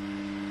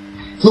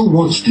 No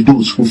want to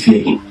those who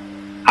fear him."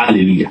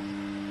 Hallelujah.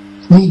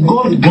 May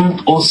God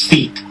grant us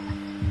faith.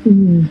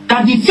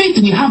 That the faith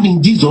we have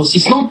in Jesus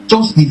is not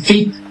just the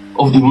faith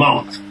of the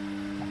mouth.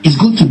 It's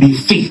going to be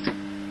faith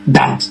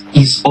that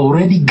is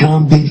already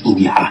grounded in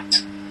the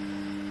heart.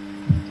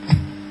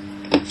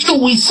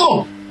 So we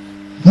saw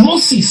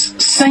Moses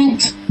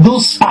sent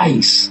those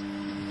spies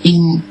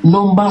in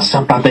Numbers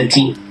chapter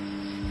 13.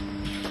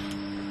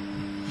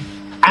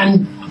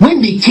 And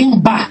when they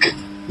came back,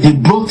 they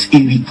brought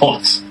a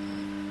report.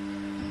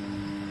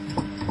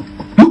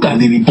 Look at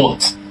the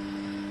report.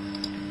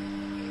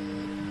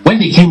 When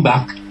they came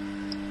back,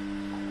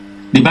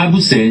 the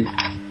Bible said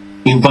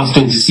in verse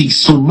 26,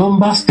 so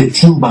Numbers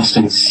 13 verse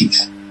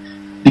 26,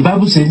 the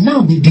Bible said,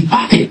 now they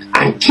departed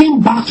and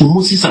came back to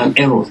Moses and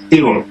Aaron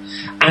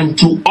and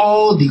to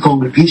all the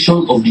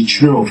congregation of the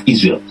children of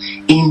Israel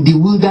in the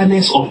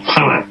wilderness of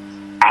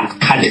Paran at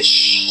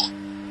Kadesh.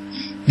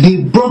 They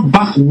brought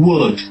back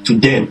word to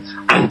them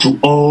and to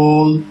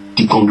all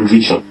the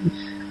congregation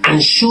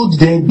and showed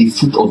them the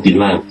fruit of the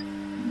land.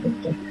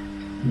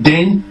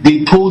 Then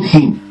they told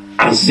him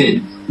and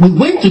said, we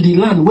went to the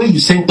land where you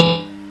sent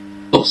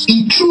us.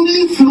 It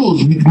truly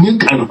flows with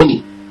milk and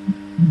honey,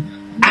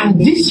 and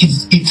this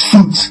is its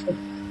fruit.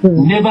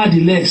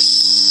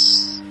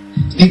 Nevertheless,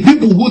 the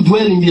people who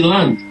dwell in the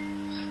land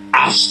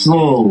are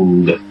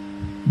strong.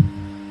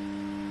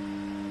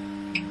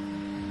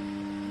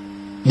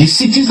 The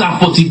cities are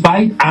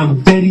fortified and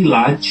very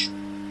large.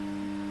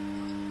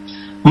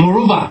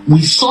 Moreover,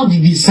 we saw the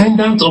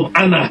descendants of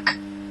Anak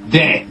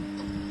there.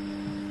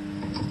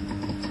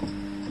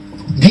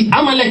 The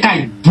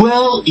Amalekites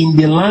dwell in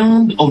the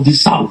land of the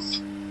south.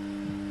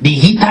 The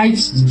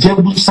Hittites, the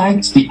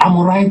Jebusites, the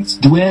Amorites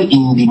dwell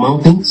in the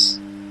mountains.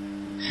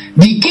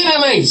 The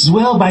Canaanites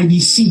dwell by the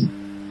sea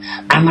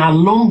and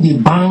along the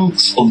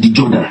banks of the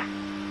Jordan.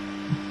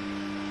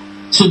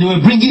 So they were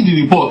bringing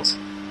the report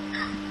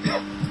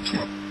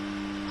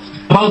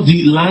about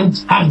the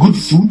land had good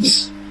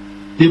fruits.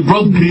 They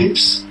brought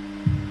grapes.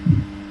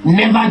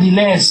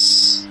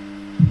 Nevertheless,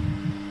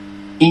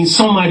 in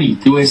summary,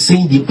 they were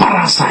saying the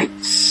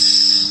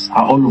parasites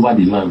are all over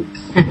the land.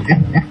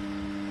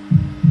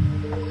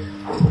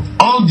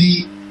 All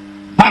the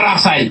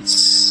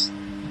parasites,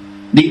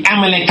 the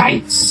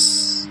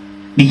Amalekites,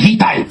 the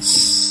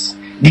Hittites,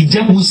 the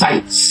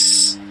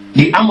Jebusites,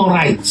 the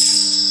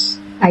Amorites,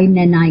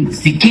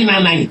 the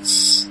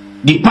Canaanites,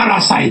 the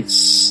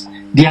parasites,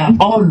 they are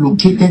all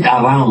located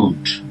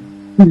around.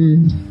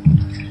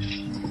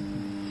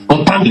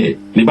 But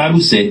the Bible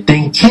said,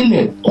 then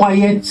Caleb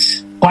quieted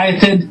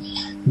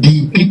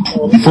the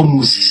people before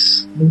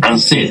Moses and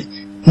said,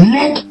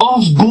 let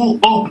us go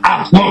up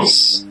at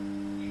once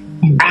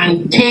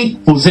and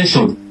take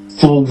possession,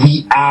 for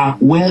we are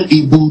well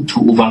able to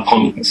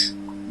overcome it.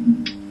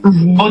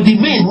 But the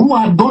men who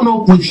had gone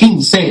up with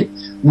him said,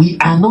 we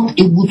are not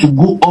able to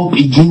go up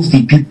against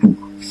the people,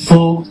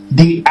 for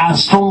they are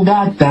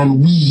stronger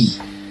than we.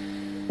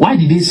 Why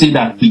did they say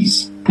that,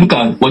 please? Look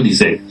at what they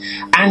said.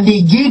 And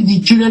they gave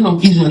the children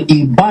of Israel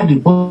a bad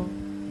report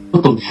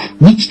of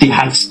which they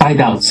had spied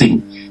out,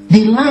 saying,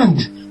 the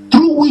land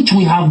through which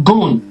we have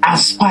gone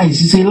as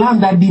spies is a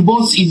land that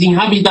devours its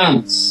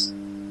inhabitants.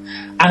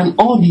 And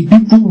all the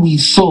people we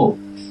saw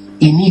in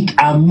it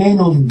are men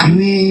of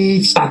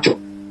great stature.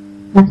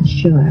 That's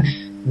sure.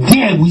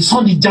 There we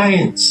saw the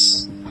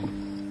giants.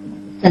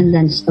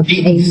 Descendants of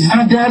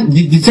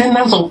the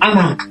descendants of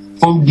Anak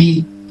from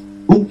the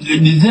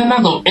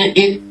descendants of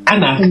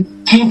Anak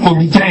came from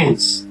the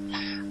giants.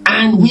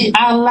 And we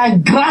are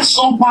like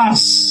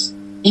grasshoppers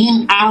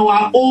in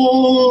our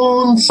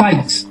own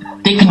sight.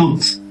 Take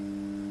note.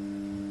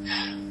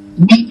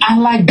 We are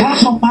like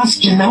grasshoppers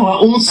in our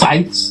own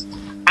sight,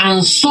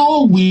 and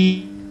so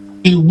we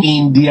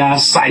in their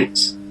sight.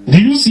 Do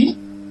you see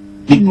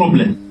the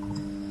problem?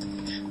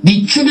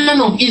 The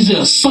children of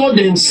Israel saw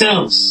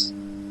themselves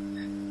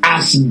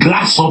as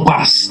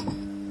grasshoppers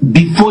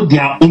before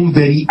their own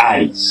very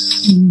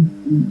eyes.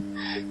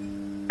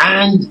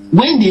 And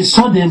when they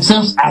saw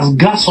themselves as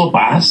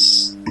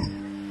grasshoppers,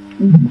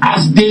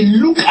 as they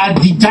look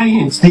at the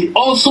giants, they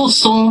also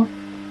saw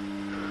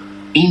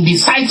in the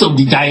sight of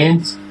the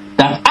giants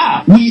that,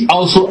 we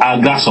also are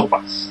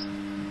grasshoppers.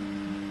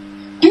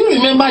 Do you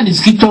remember the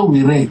scripture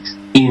we read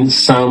in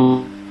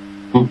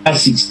Psalm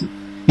 60?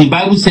 The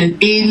Bible said,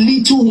 a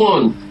little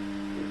one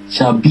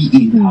shall be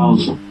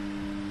 1,000,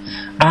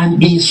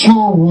 and a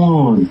small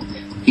one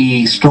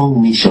a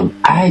strong nation.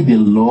 I, the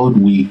Lord,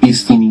 will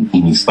hasten it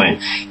in his time.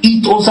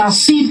 It was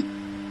as if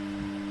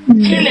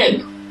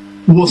Caleb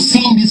was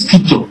seeing this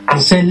scripture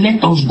and said,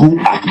 let us go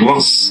at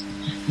once.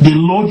 The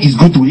Lord is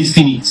going to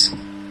hasten it.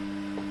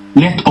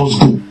 Let us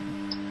go.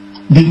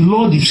 The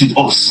Lord is with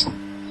us.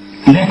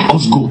 Let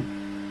us go.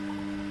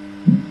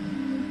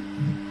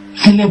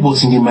 Caleb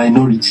was in the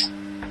minority.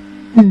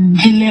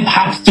 Caleb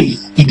had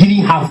faith. He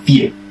didn't have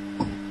fear.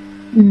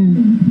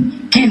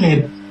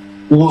 Caleb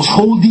was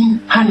holding,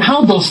 and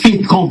how does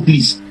faith come,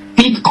 please?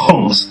 Faith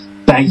comes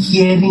by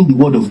hearing the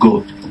word of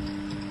God.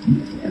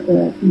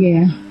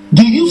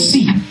 Did you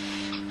see?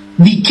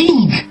 The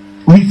king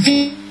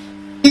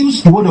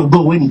refused the word of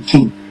God when he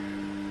came.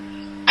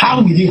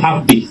 How will he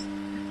have faith?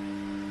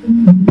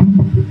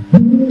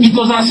 It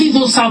was as if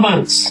those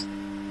servants,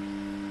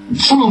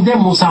 some of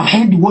them must have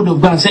heard the word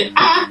of God and said,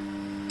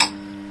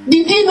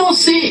 did he not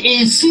say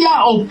a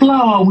seah of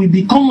flour will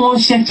become 1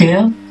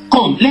 shekel?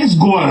 Come, let's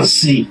go and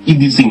see if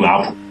this thing will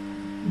happen.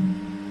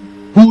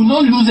 We will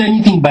not lose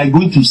anything by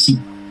going to see.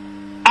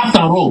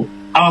 After all,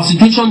 our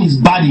situation is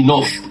bad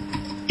enough.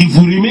 If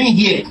we remain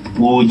here, we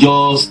will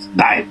just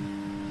die.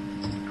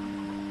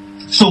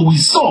 So we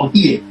saw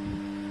here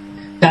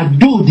that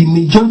though the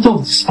majority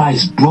of the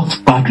spies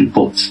brought bad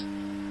reports,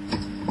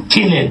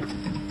 Caleb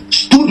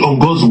stood on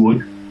God's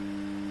word,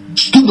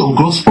 stood on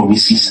God's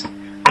promises,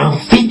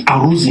 and faith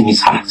arose in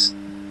his heart.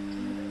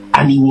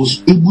 And he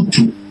was able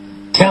to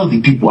tell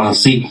the people and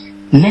say,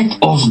 let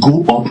us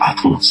go up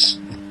at once.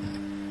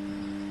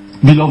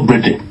 Beloved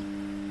brethren,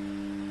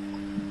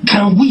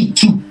 can we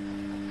too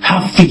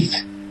have faith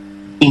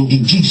in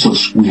the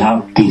Jesus we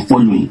have been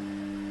following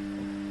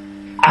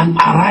and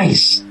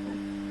arise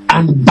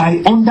and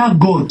by under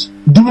God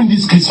during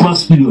this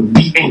Christmas period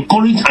be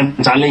encouraged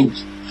and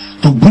challenged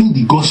to bring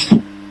the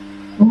gospel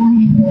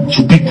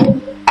to people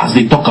as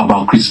they talk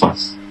about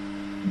Christmas?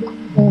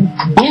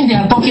 When they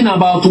are talking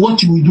about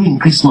what you will do in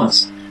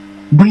Christmas,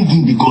 bring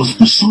in the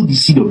gospel, sow the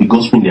seed of the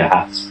gospel in their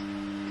hearts.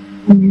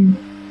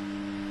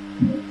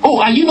 Oh,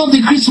 are you not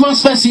the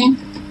Christmas person?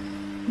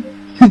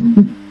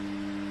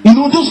 You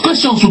know, those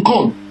questions will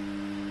come.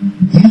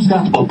 Use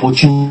that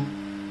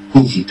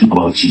opportunity to talk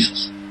about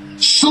Jesus.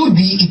 Sow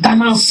the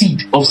eternal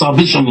seed of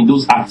salvation in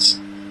those hearts.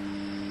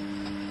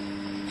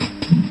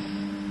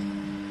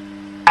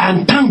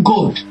 And thank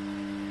God,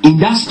 in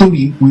that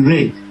story we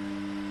read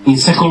in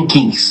 2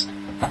 Kings,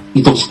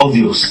 it was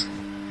obvious.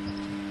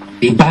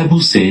 The Bible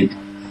said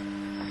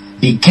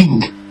the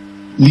king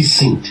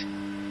listened.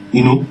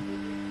 You know,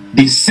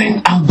 they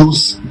sent out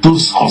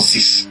those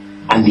horses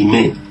and the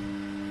men.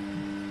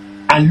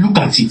 And look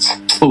at it.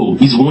 Oh,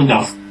 it's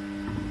wonderful.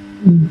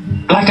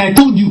 Like I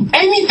told you,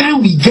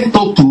 anytime we get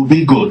up to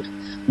obey God,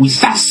 we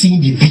start seeing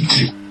the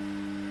victory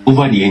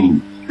over the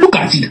enemy. Look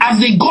at it. As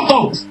they got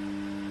up,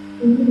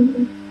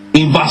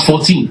 in verse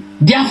 14,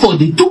 therefore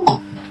they took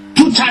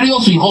 2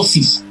 chariots with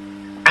horses,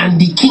 and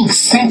the king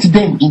sent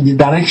them in the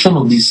direction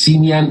of the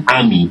Syrian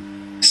army,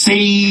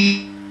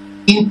 saying,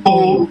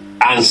 "Go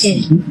and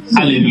see."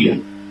 Hallelujah.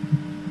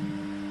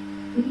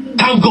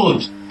 Thank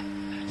God.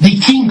 The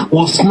king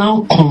was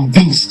now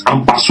convinced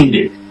and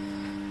persuaded.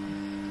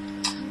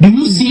 Do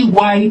you see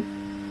why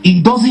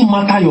it doesn't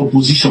matter your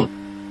position?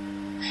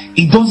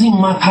 It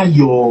doesn't matter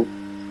your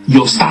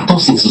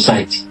status in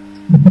society.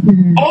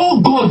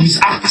 All God is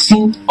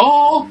asking,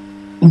 all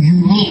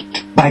you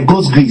need by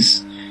God's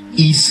grace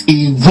is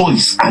a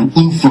voice and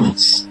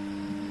influence.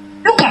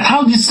 Look at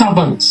how these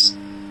servants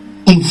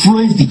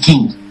influence the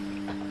king.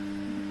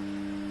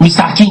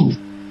 Mr. King,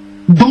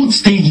 don't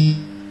stay here.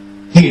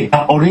 We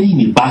are already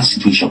in a bad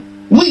situation.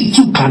 We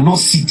too cannot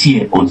sit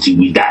here until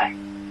we die.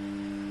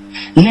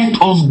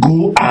 Let us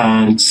go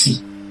and see.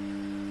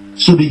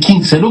 So the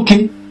king said,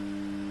 okay,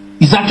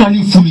 it's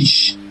actually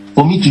foolish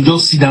for me to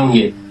just sit down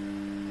here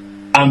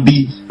and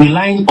be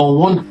relying on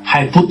one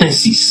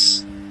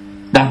hypothesis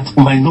that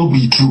might not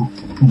be true,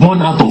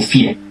 born out of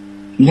fear.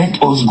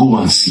 Let us go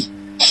and see.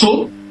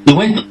 So they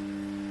went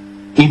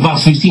in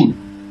verse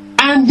 15,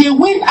 and they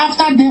went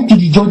after them to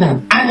the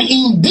Jordan, and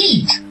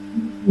indeed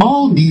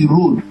all the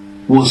road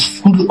was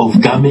full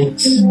of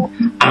garments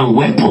and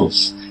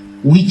weapons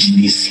which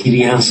the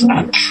Syrians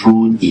had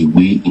thrown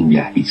away in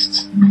their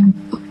haste.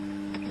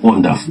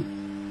 Wonderful.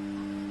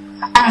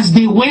 As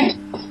they went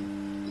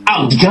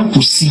out, began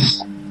to see.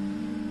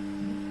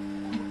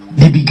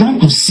 They began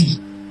to see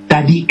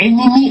that the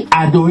enemy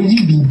had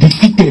already been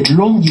defeated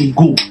long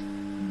ago.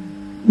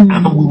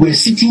 And we were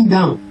sitting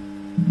down,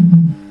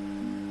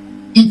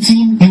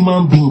 eating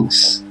human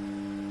beings.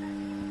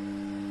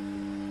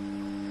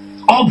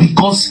 All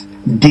because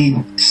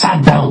they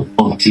sat down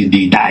until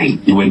they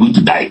died. They were going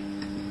to die.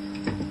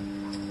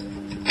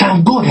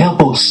 Can God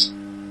help us?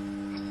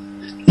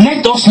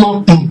 Let us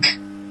not think.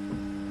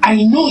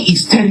 I know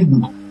it's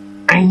terrible.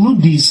 I know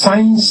the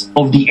signs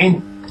of the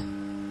end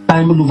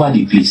time all over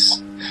the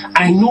place.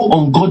 I know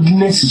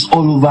ungodliness is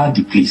all over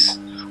the place.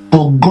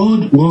 But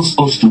God wants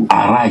us to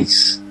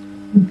arise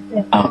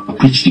and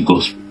preach the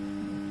gospel.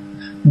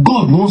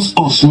 God wants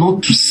us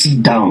not to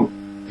sit down.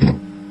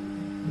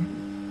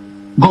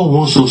 God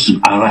wants us to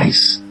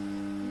arise.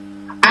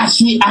 As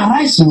we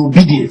arise in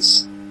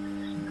obedience,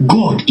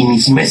 God in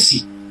His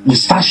mercy will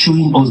start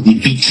showing us the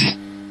victory.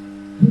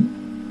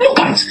 Look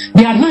at,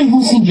 they had not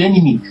even seen the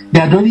enemy. They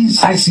had already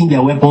started seeing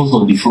their weapons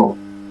on the floor,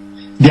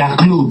 their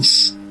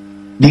clothes.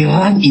 They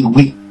ran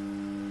away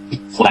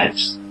for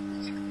lives.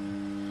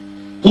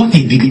 What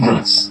a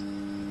deliverance.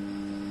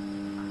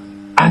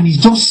 And it's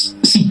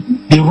just, see,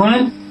 they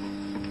ran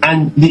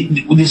and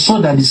they saw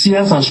that the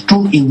Syrians had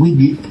thrown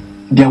away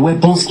their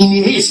weapons in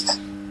a haste.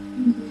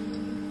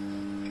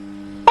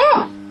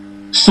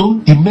 So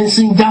the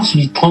messengers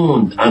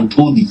returned and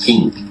told the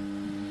king.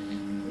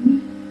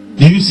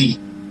 Do you see?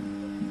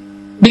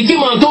 They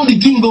came and told the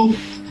king, though.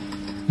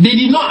 They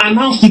did not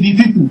announce to the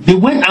people. They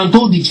went and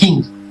told the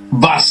king.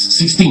 Verse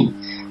 16.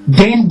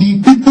 Then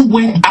the people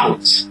went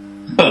out.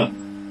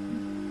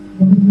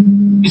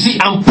 You see,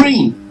 I'm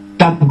praying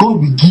that God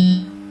will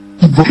give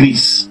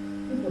grace.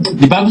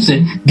 The Bible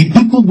said the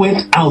people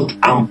went out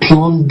and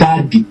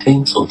plundered the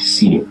tents of the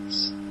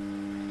Syrians.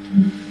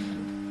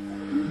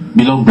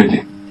 Beloved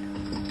brethren,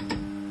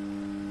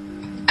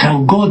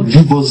 can God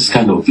give us this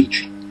kind of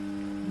victory?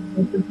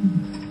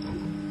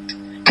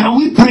 Can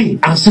we pray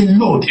and say,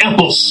 Lord, help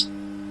us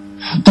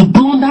to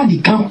plunder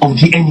the camp of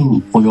the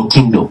enemy for your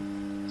kingdom?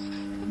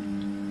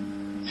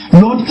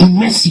 Lord, in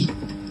mercy,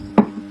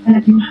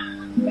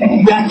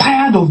 we are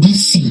tired of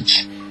this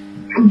siege.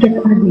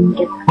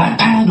 We are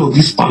tired of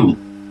this famine.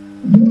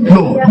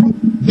 Lord,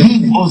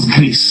 give us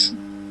grace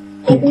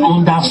to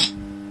plunder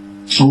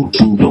soul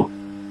kingdom.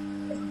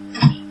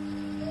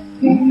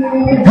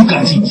 Look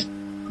at it.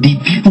 The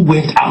people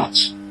went out.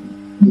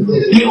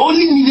 They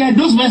only needed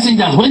those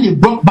messengers when they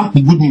brought back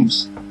the good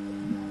news.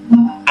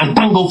 And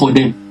thank God for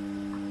them.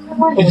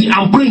 You see,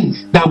 I'm praying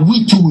that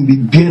we too will be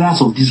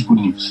bearers of this good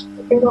news.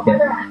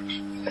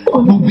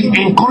 We'll be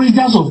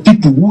encouragers of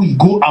people who will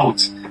go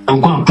out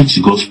and go and preach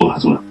the gospel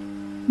as well.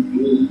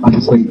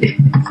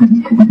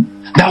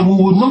 That we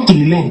will not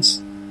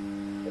relent.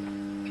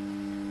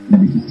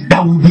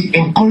 That we will be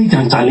encouraged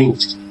and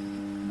challenged.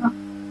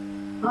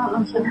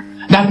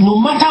 That no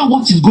matter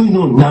what is going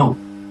on now,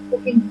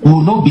 we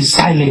will not be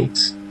silent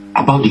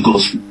about the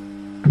gospel.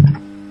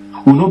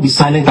 We will not be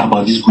silent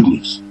about this good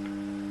news.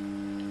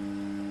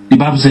 The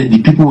Bible said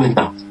the people went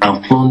out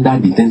and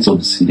plundered the tents of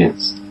the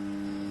Syrians.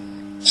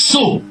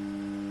 So,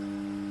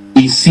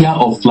 a seah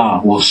of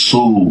flour was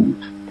sold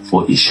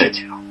for a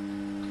shekel.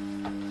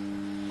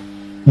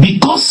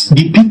 Because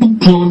the people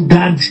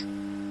plundered,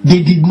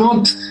 they did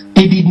not,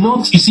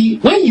 you see,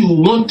 when you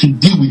want to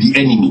deal with the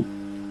enemy,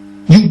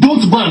 you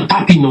don't go and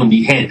tap him on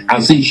the head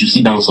and say you should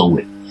sit down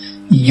somewhere.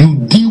 You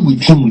deal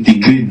with him with a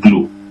great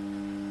blow.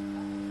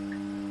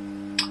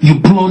 You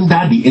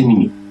plunder the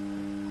enemy.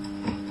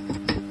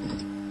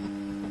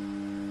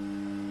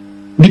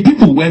 The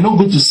people were not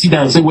going to sit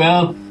down and say,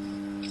 well,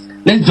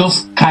 let's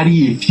just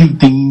carry a few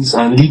things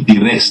and leave the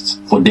rest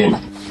for them.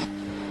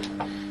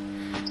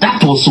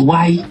 That was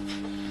why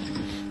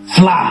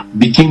flour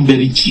became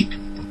very cheap.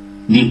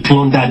 They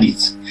plundered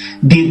it.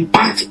 They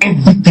packed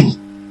everything.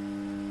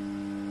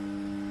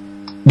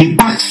 They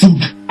packed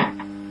food.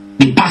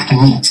 They packed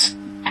meat.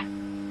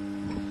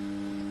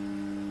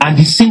 And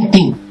the same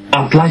thing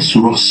applies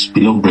to us,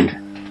 beloved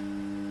brethren.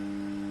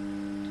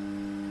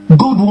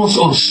 God wants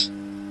us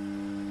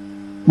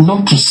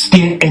not to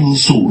spare any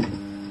soul.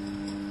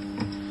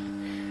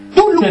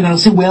 Don't look at them and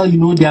say, well, you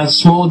know, they are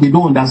small, they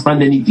don't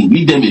understand anything.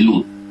 Leave them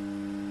alone.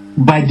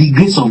 By the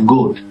grace of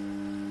God,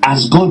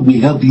 as God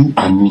will help you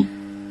and me,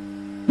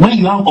 when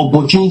you have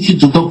opportunity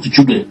to talk to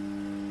children,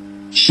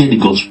 share the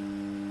gospel.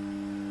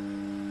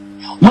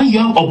 When you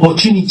have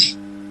opportunity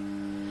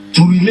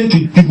to relate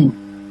with people,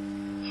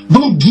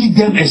 don't give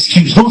them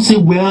excuse. Don't say,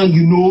 well,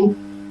 you know,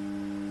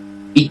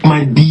 it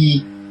might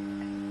be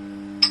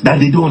that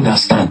they don't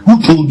understand.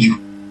 Who told you?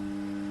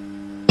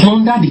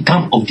 Plunder the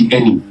camp of the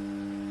enemy.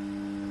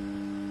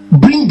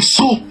 Bring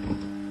souls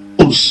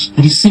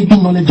to the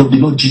saving knowledge of the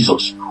Lord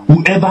Jesus,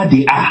 whoever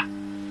they are,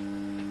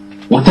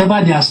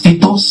 whatever their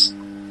status.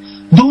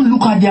 Don't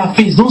look at their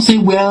face. Don't say,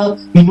 well,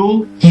 you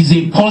know, he's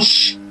a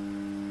posh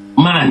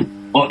man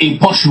or a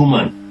posh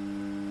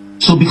woman.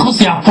 So because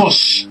they are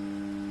posh,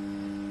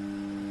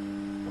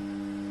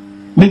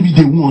 maybe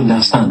they won't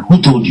understand.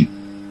 Who told you?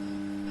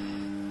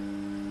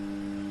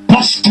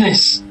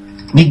 Poshness.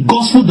 The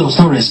gospel does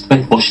not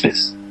respect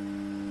poshness.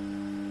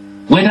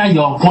 Whether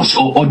you are posh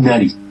or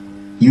ordinary,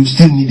 you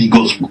still need the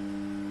gospel.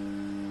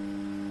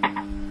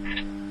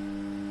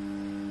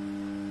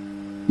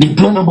 The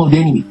plan about the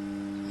enemy.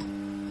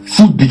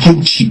 Food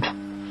became cheap.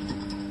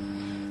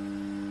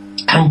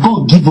 Can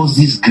God give us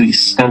this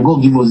grace? Can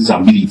God give us this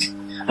ability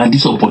and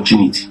this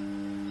opportunity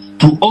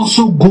to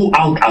also go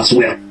out as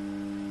well?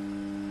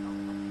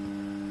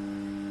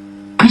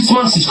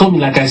 Christmas is coming,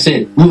 like I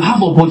said. We'll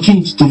have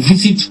opportunity to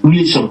visit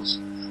relations,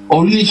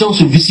 or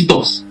relations will visit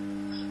us.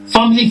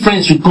 Family,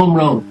 friends will come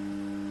round.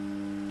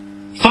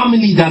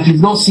 Family that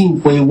we've not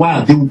seen for a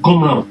while, they will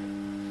come round.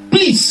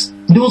 Please,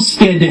 don't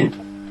spare them.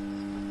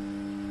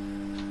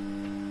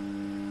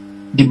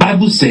 The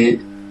Bible said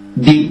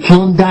they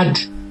plundered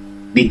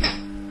the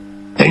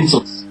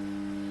tents.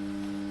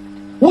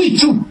 We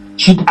too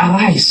should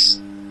arise.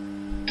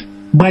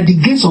 By the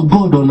grace of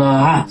God on our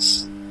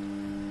hearts,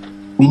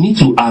 we need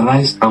to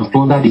arise and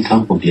plunder the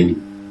camp of the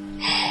enemy.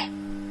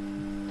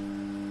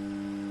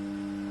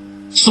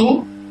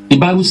 So, the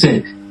Bible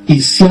said, a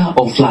seah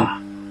of flour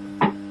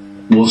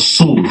was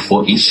sold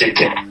for a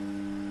shekel,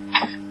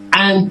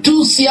 and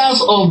 2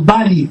 seahs of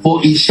barley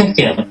for a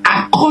shekel,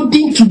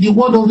 according to the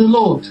word of the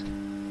Lord.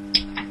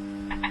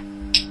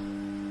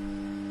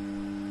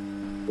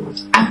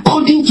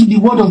 According to the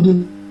word of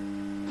the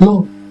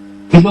Lord.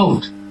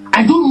 Beloved,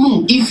 I don't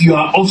know if you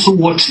are also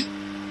watching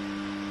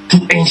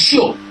to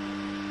ensure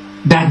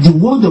that the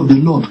word of the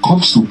Lord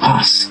comes to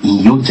pass in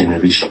your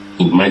generation,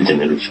 in my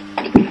generation.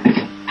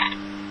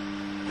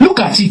 Look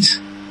at it.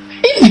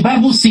 If the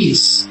Bible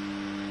says,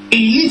 a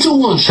little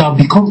one shall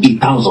become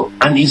 1,000,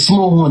 and a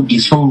small one a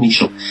strong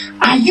nation,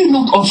 are you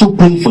not also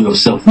praying for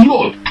yourself?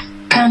 Lord,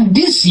 can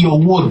this your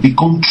word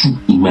become true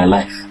in my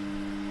life?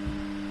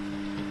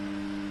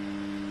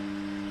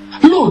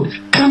 Lord,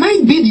 can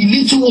I be the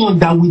little one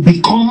that will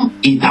become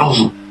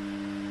 1,000?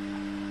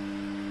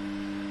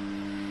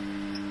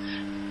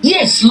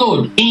 Yes,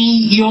 Lord,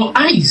 in your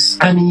eyes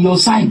and in your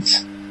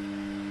sight,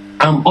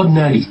 I'm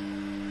ordinary,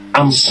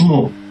 I'm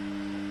small.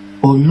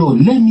 Oh Lord,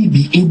 let me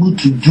be able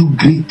to do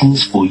great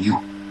things for you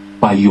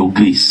by your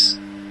grace.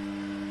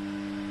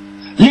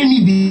 Let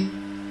me be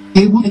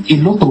able to a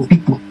lot of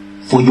people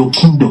for your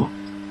kingdom.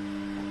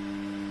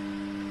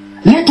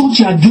 Let what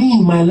you are doing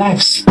in my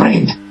life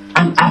spread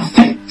and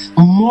affect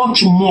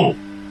much more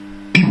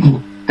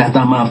people that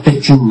I'm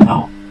affecting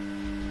now.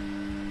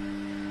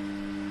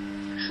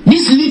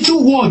 This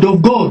little word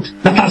of God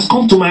that has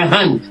come to my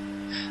hand,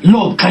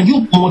 Lord, can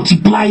you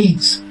multiply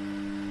it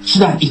so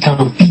that it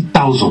can feed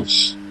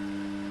thousands?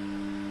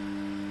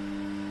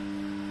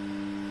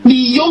 The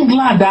young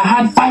lad that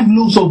had 5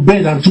 loaves of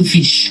bread and 2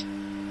 fish,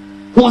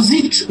 was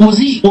it,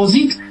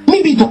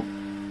 maybe it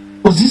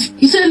was this.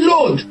 He said,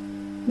 Lord,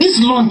 this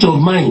lunch of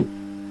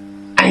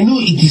mine, I know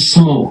it is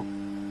small.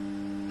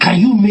 Can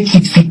you make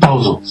it feed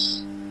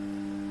thousands?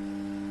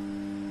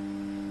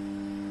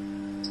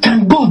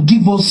 Can God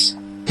give us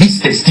this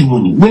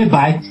testimony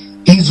whereby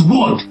His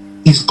word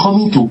is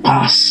coming to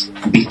pass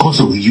because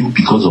of you,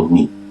 because of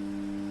me?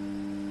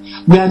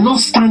 We are not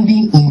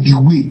standing in the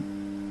way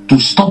to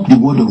stop the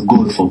word of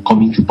God from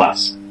coming to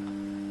pass.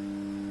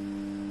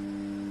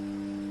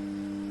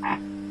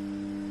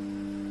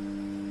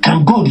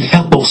 Can God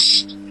help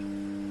us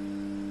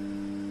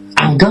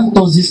and grant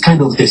us this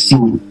kind of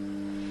testimony?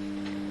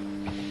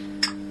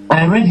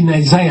 I read in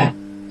Isaiah,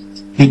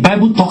 the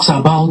Bible talks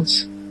about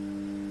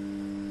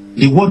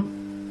the word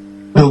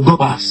of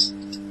God,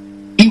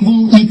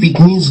 even if it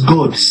means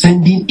God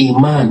sending a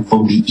man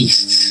from the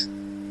east,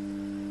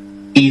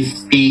 if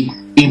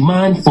a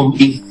man from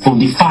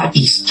the far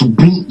east to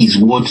bring his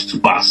word to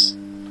pass.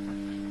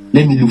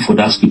 Let me look for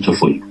that scripture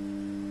for you.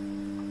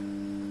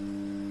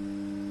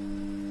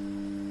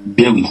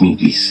 Bear with me,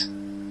 please.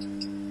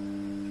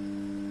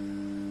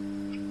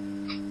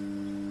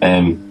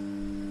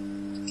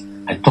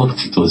 I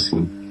thought it was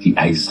in the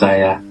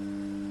Isaiah.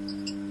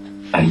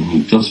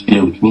 And just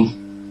bear with me.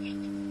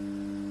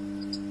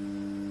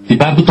 The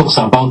Bible talks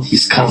about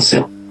his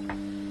counsel.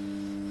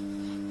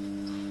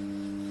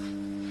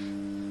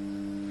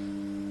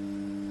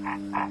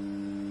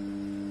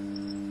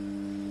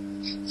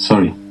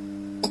 Sorry.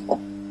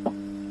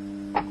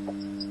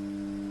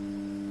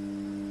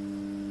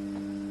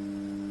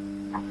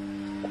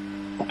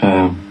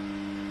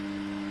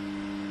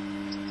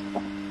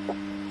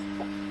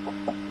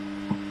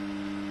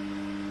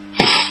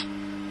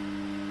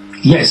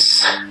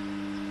 Yes,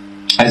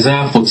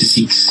 Isaiah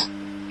 46.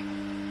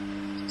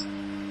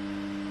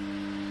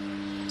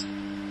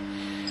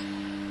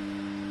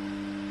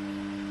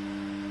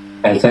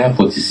 Isaiah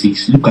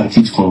 46, look at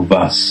it from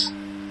verse.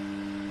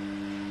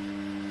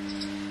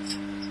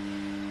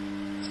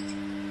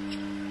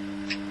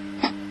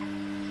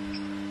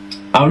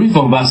 I'll read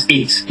from verse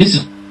 8. This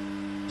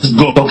is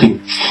God talking.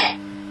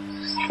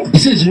 He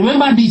says,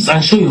 remember this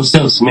and show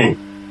yourselves men.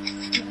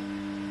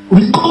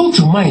 Recall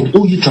to mind,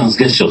 O ye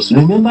transgressors.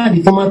 Remember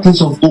the former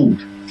things of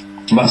old.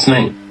 Verse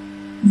 9.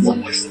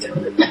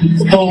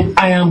 For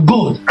I am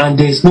God and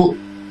there is no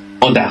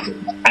other.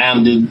 I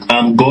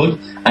am God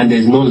and there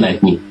is none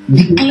like me.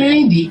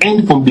 Declaring the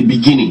end from the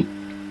beginning.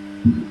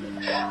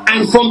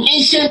 And from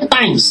ancient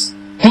times,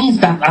 things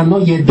that are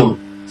not yet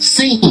done.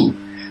 Saying,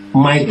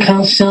 my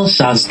counsel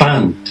shall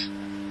stand.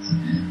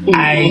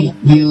 I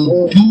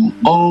will do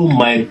all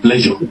my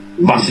pleasure.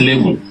 Verse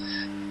 11.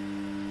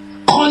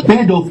 Call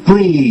bird of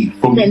prey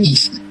from the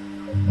east.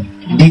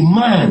 The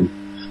man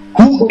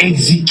who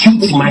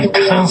executes my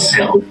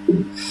counsel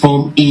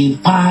from a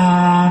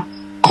far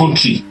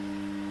country.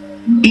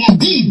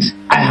 Indeed,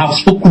 I have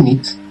spoken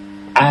it.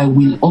 I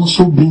will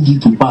also bring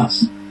it to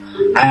pass.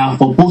 I have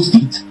proposed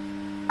it.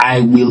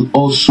 I will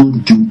also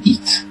do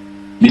it.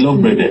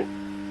 Beloved brethren,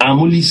 I'm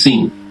only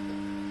saying,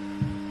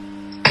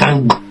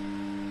 can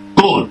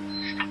God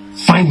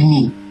find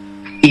me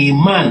a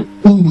man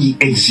who will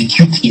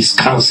execute his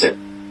counsel?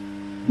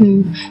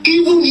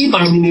 Even if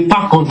I'm in a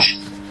far country,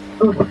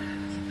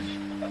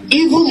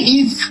 even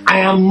if I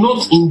am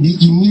not in the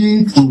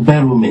immediate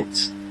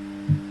environment,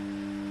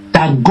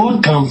 that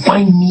God can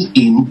find me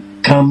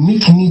can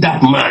make me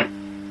that man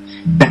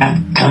that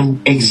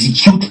can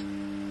execute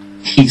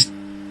his.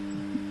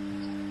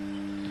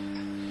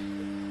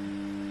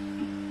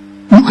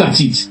 Look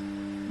at it.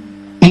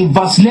 In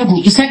verse 11,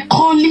 he said,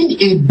 calling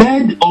a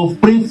bird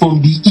of prey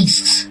from the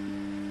east.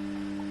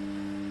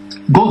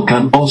 God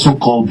can also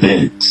call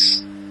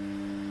birds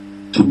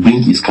to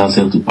bring his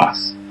counsel to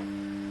pass.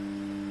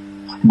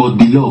 But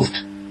beloved,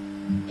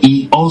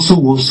 he also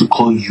wants to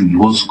call you, he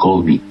wants to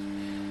call me.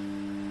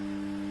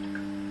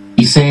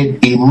 He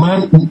said, a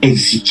man who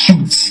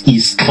executes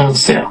his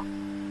counsel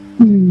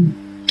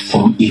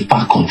from a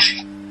far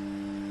country.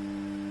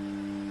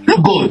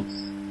 Look, God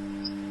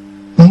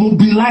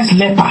mobilize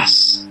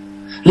lepers.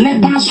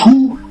 Lepers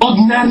who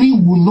ordinarily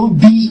will not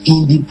be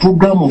in the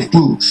program of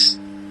things.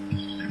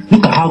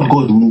 Look at how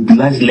God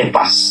mobilized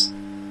lepers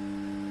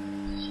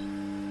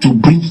to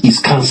bring his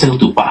counsel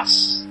to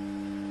pass.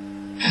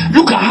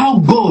 Look at how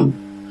God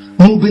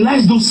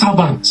mobilized those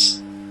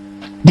servants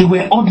They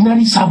were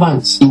ordinary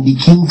servants in the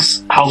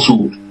king's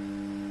household.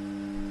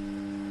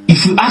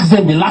 If you ask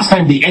them the last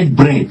time they ate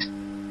bread,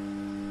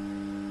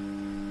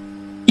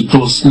 it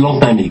was a long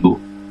time ago.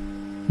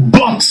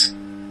 But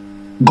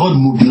God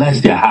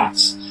mobilized their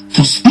hearts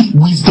to speak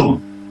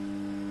wisdom.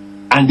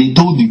 And they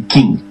told the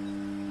king,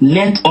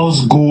 let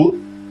us go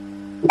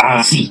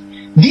and see.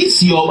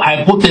 This your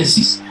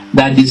hypothesis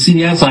that the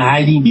Syrians are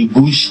hiding in the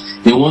bush,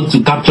 they want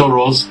to capture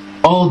us,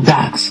 all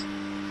that,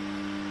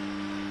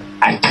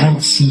 I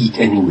can't see it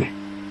anywhere.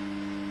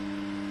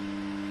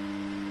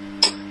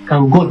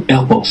 Can God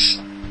help us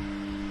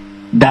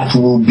that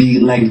will be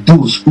like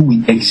those who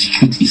will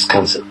execute his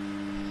counsel?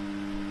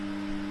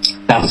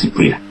 That's the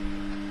prayer.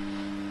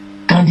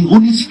 Can the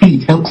Holy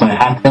Spirit help my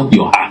heart, help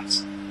your heart?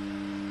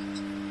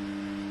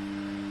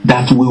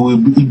 That we will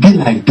be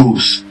like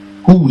those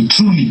who will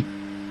truly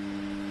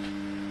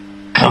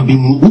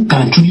who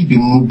can truly be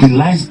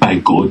mobilized by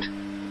God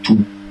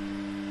to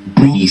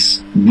bring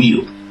his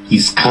will,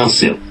 his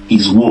counsel,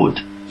 his word,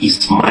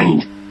 his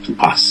mind to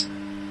pass.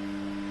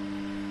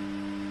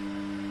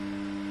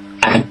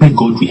 I pray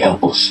God will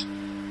help us.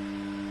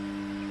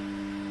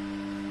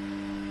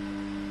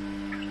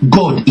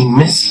 God in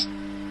mercy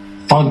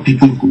found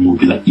people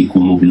he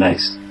could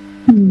mobilize.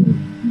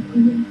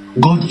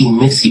 God in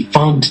mercy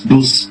found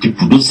those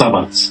people, those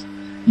servants,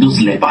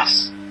 those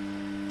lepers.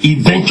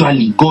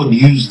 Eventually, God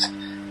used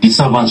the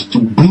servants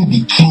to bring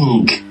the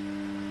king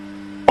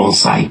on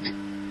side.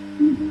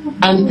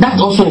 And that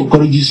also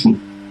encourages me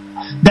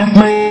that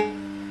my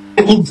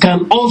oath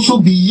can also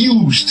be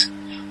used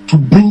to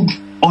bring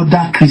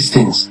other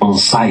Christians on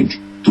side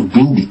to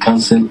bring the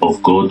counsel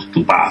of God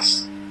to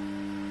pass.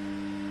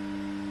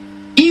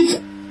 If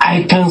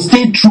I can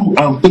stay true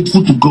and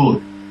faithful to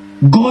God,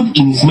 God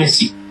in his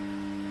mercy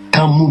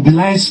can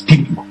mobilize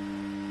people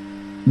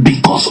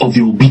because of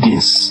your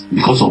obedience,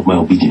 because of my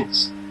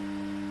obedience.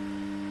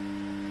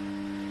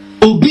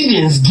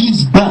 Obedience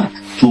gives birth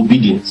to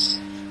obedience.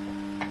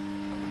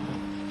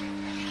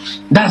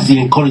 That's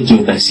the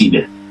encouragement I see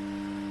there.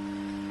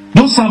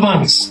 Those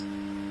servants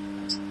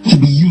to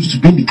be used to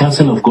bring the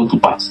counsel of God to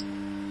pass.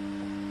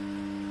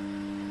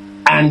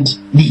 And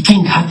the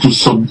king had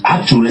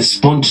to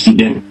respond to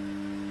them.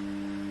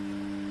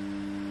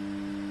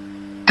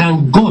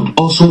 Can God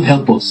also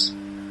help us?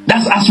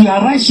 That's as we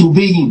arise to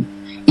obey him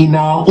in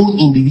our own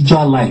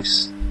individual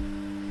lives.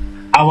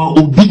 Our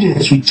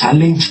obedience will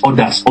challenge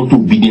others unto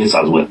obedience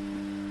as well.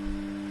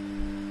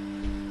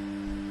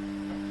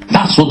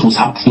 That's what was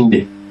happening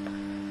there.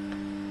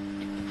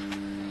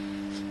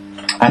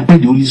 I pray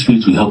the Holy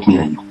Spirit will help me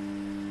and you.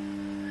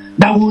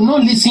 That we will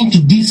not listen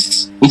to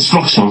these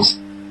instructions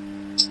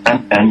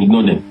and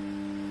ignore them.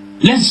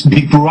 Let's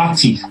be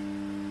proactive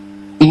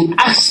in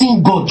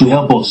asking God to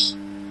help us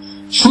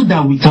so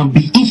that we can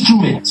be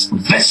instruments,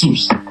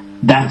 vessels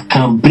that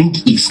can bring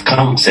his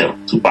counsel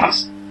to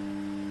pass.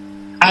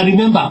 And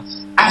remember,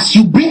 as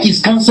you bring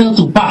his counsel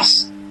to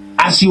pass,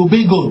 as you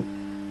obey God,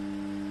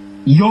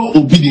 your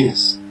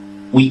obedience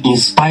will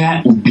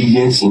inspire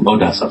obedience in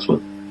others as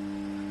well.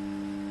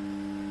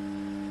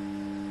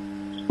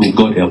 May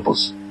God help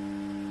us.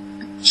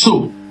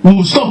 So, we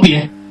will stop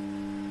here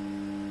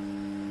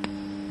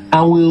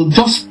and we'll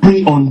just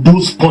pray on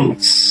those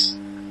points.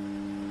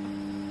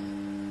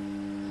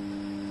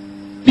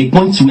 The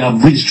points we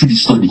have raised through the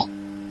study.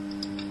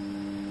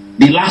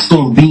 The last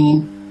one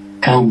being,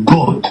 can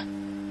God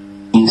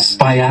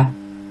inspire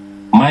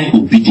my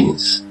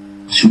obedience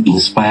to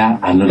inspire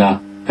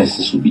another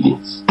person's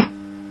obedience?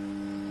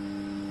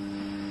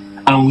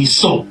 And we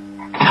saw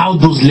how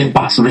those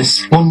lepers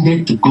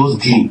responded to God's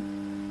dream.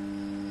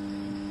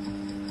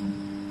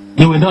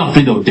 They were not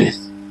afraid of death.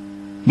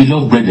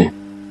 Beloved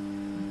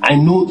brethren, I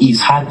know it's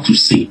hard to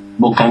say,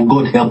 but can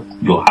God help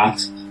your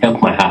heart,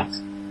 help my heart,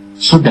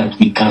 so that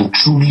we can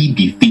truly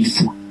be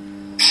faithful,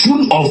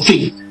 full of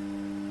faith,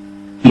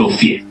 no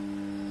fear,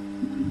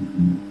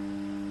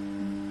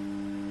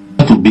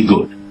 to obey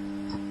God.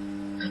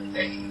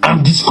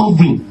 I'm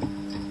discovering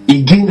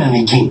again and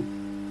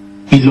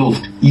again,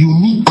 beloved, you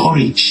need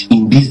courage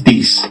in these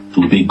days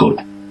to obey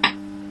God.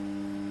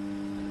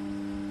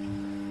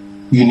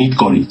 You need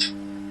courage.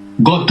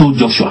 God told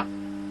Joshua,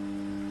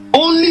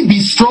 only be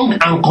strong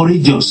and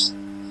courageous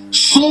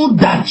so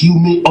that you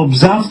may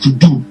observe to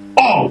do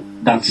all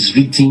that is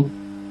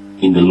written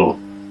in the law.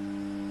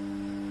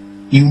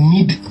 You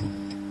need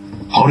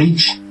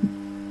courage,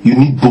 you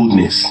need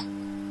boldness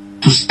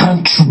to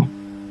stand true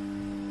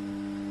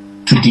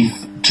to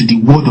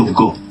the word of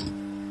God.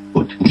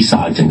 But this is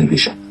our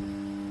generation.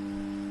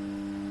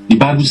 The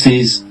Bible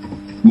says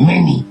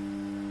many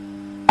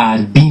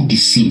are being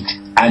deceived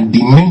and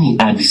the many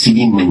are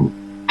deceiving many.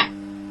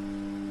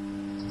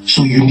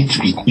 So you need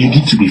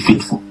to be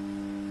faithful.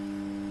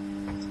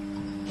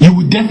 You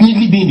will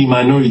definitely be in the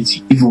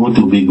minority if you want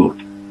to obey God.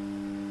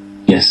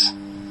 Yes.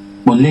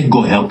 But let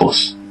God help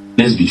us.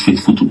 Let's be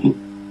faithful to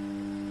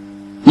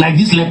him. Like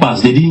these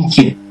lepers, they didn't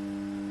care.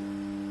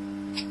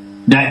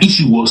 Their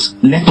issue was,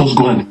 let us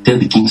go and tell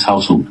the king's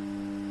household.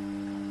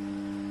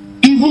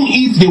 Even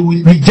if they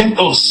will reject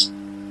us,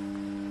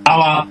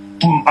 our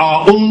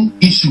our own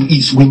issue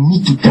is we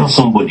need to tell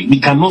somebody. We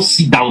cannot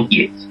sit down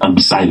here and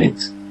be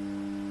silent.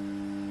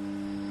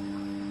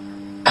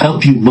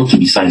 Help you not to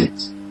be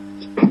silent.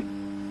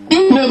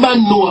 You never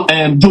know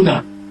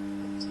Jonah.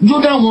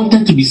 Jonah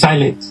wanted to be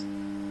silent.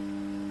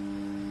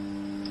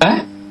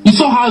 You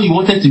saw how he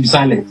wanted to be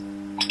silent.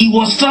 He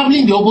was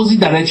traveling the opposite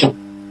direction.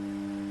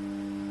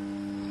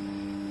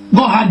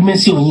 God had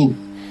mercy on him.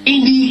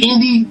 In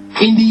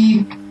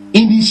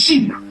the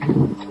ship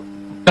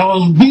that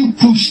was being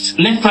pushed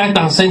left, right,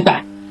 and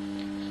center,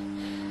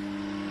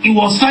 he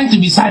was trying to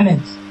be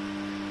silent.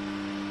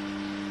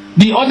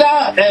 The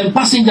other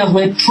passengers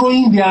were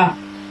throwing their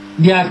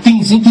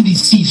things into the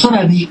sea so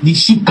that the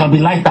ship can be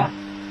lighter,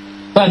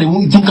 so that they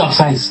won't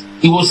capsize.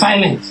 He was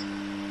silent.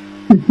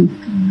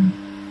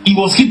 He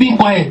was keeping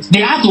quiet.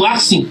 They had to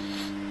ask him,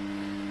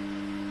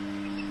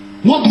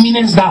 "What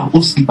meanest thou,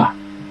 O sleeper,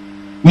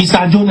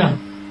 Mr. Jonah?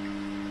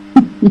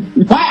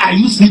 Why are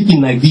you sleeping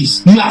like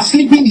this? You are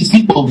sleeping the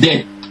sleep of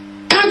death.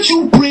 Can't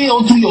you pray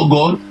unto your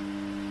God?"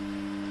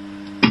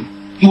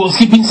 He was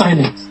keeping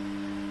silent.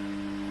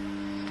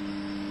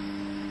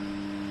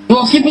 He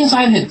was keeping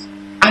silent.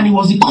 And it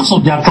was the cause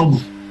of their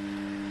trouble.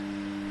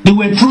 They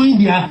were throwing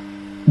their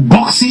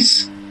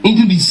boxes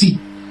into the sea.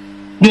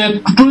 They were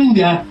throwing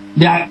their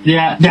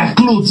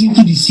clothes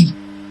into the sea.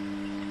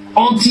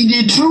 Until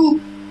they threw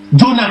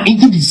Jonah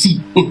into the sea.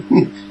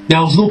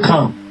 There was no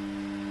calm.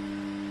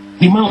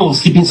 The man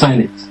was keeping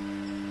silent.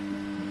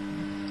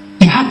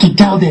 He had to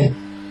tell them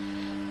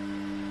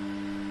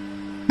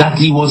that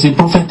he was a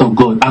prophet of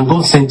God, and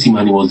God sent him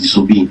and he was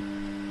disobeying.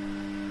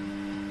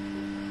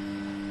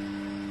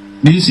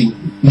 Do you see?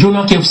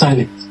 Jonah kept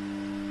silent.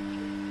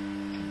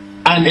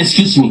 And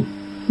excuse me,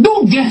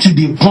 don't get to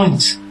the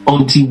point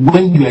until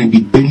when you are in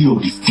the belly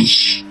of the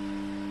fish.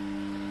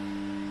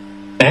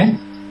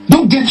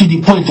 Don't get to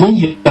the point when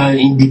you are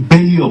in the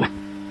belly of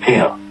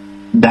hell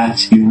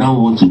that you now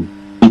want to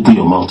open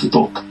your mouth to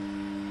talk.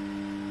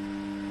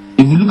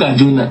 If you look at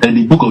Jonah,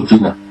 the book of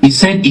Jonah, he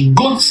said he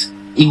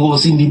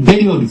was in the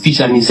belly of the fish,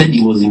 and he said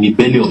he was in the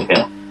belly of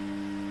hell.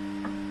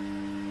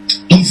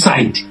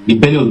 Inside the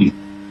belly of the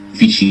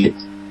fish, he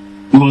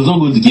was not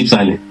going to keep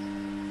silent.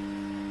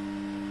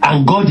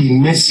 And God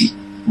in mercy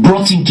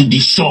brought him to the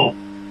shore.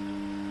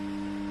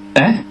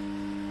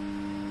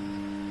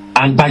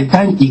 And by the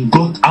time he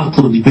got out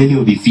of the belly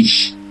of the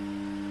fish,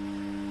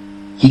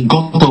 he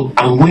got up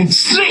and went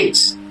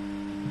straight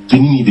to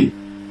Nineveh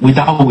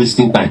without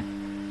wasting time.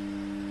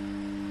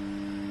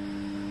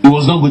 He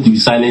was not going to be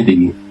silent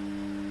again.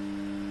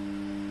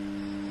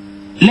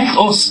 Let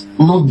us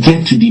not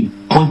get to the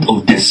point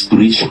of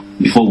desperation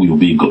before we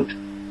obey God.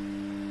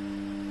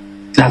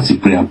 That's the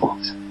prayer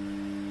point.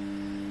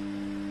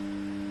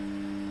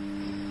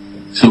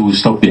 So we'll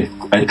stop here.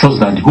 I trust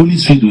that the Holy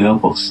Spirit will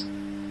help us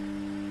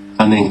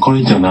and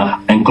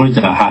encourage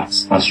our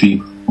hearts as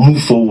we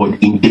move forward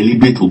in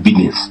deliberate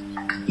obedience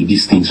to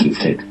these things we've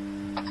heard.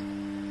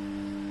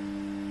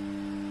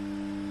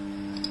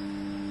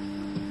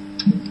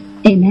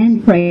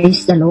 Amen.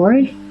 Praise the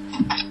Lord.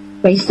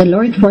 Praise the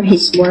Lord for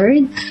His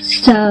word.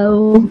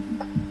 So,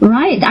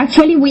 right.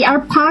 Actually, we are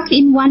packed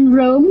in one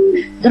room.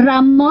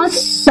 Ramos,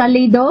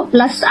 Salido,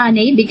 plus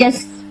Annie,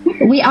 because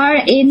we are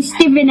in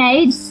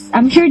Stevenage.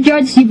 I'm sure,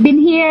 George, you've been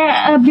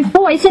here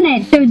before, isn't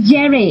it? To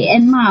Jerry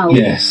and Mao.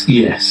 Yes.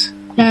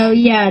 So,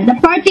 yeah, the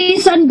party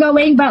is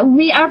ongoing, but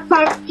we are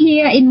packed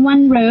here in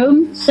one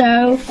room.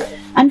 So,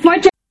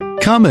 unfortunately...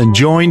 Come and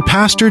join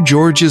Pastor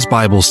George's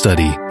Bible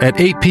study at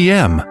 8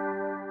 p.m.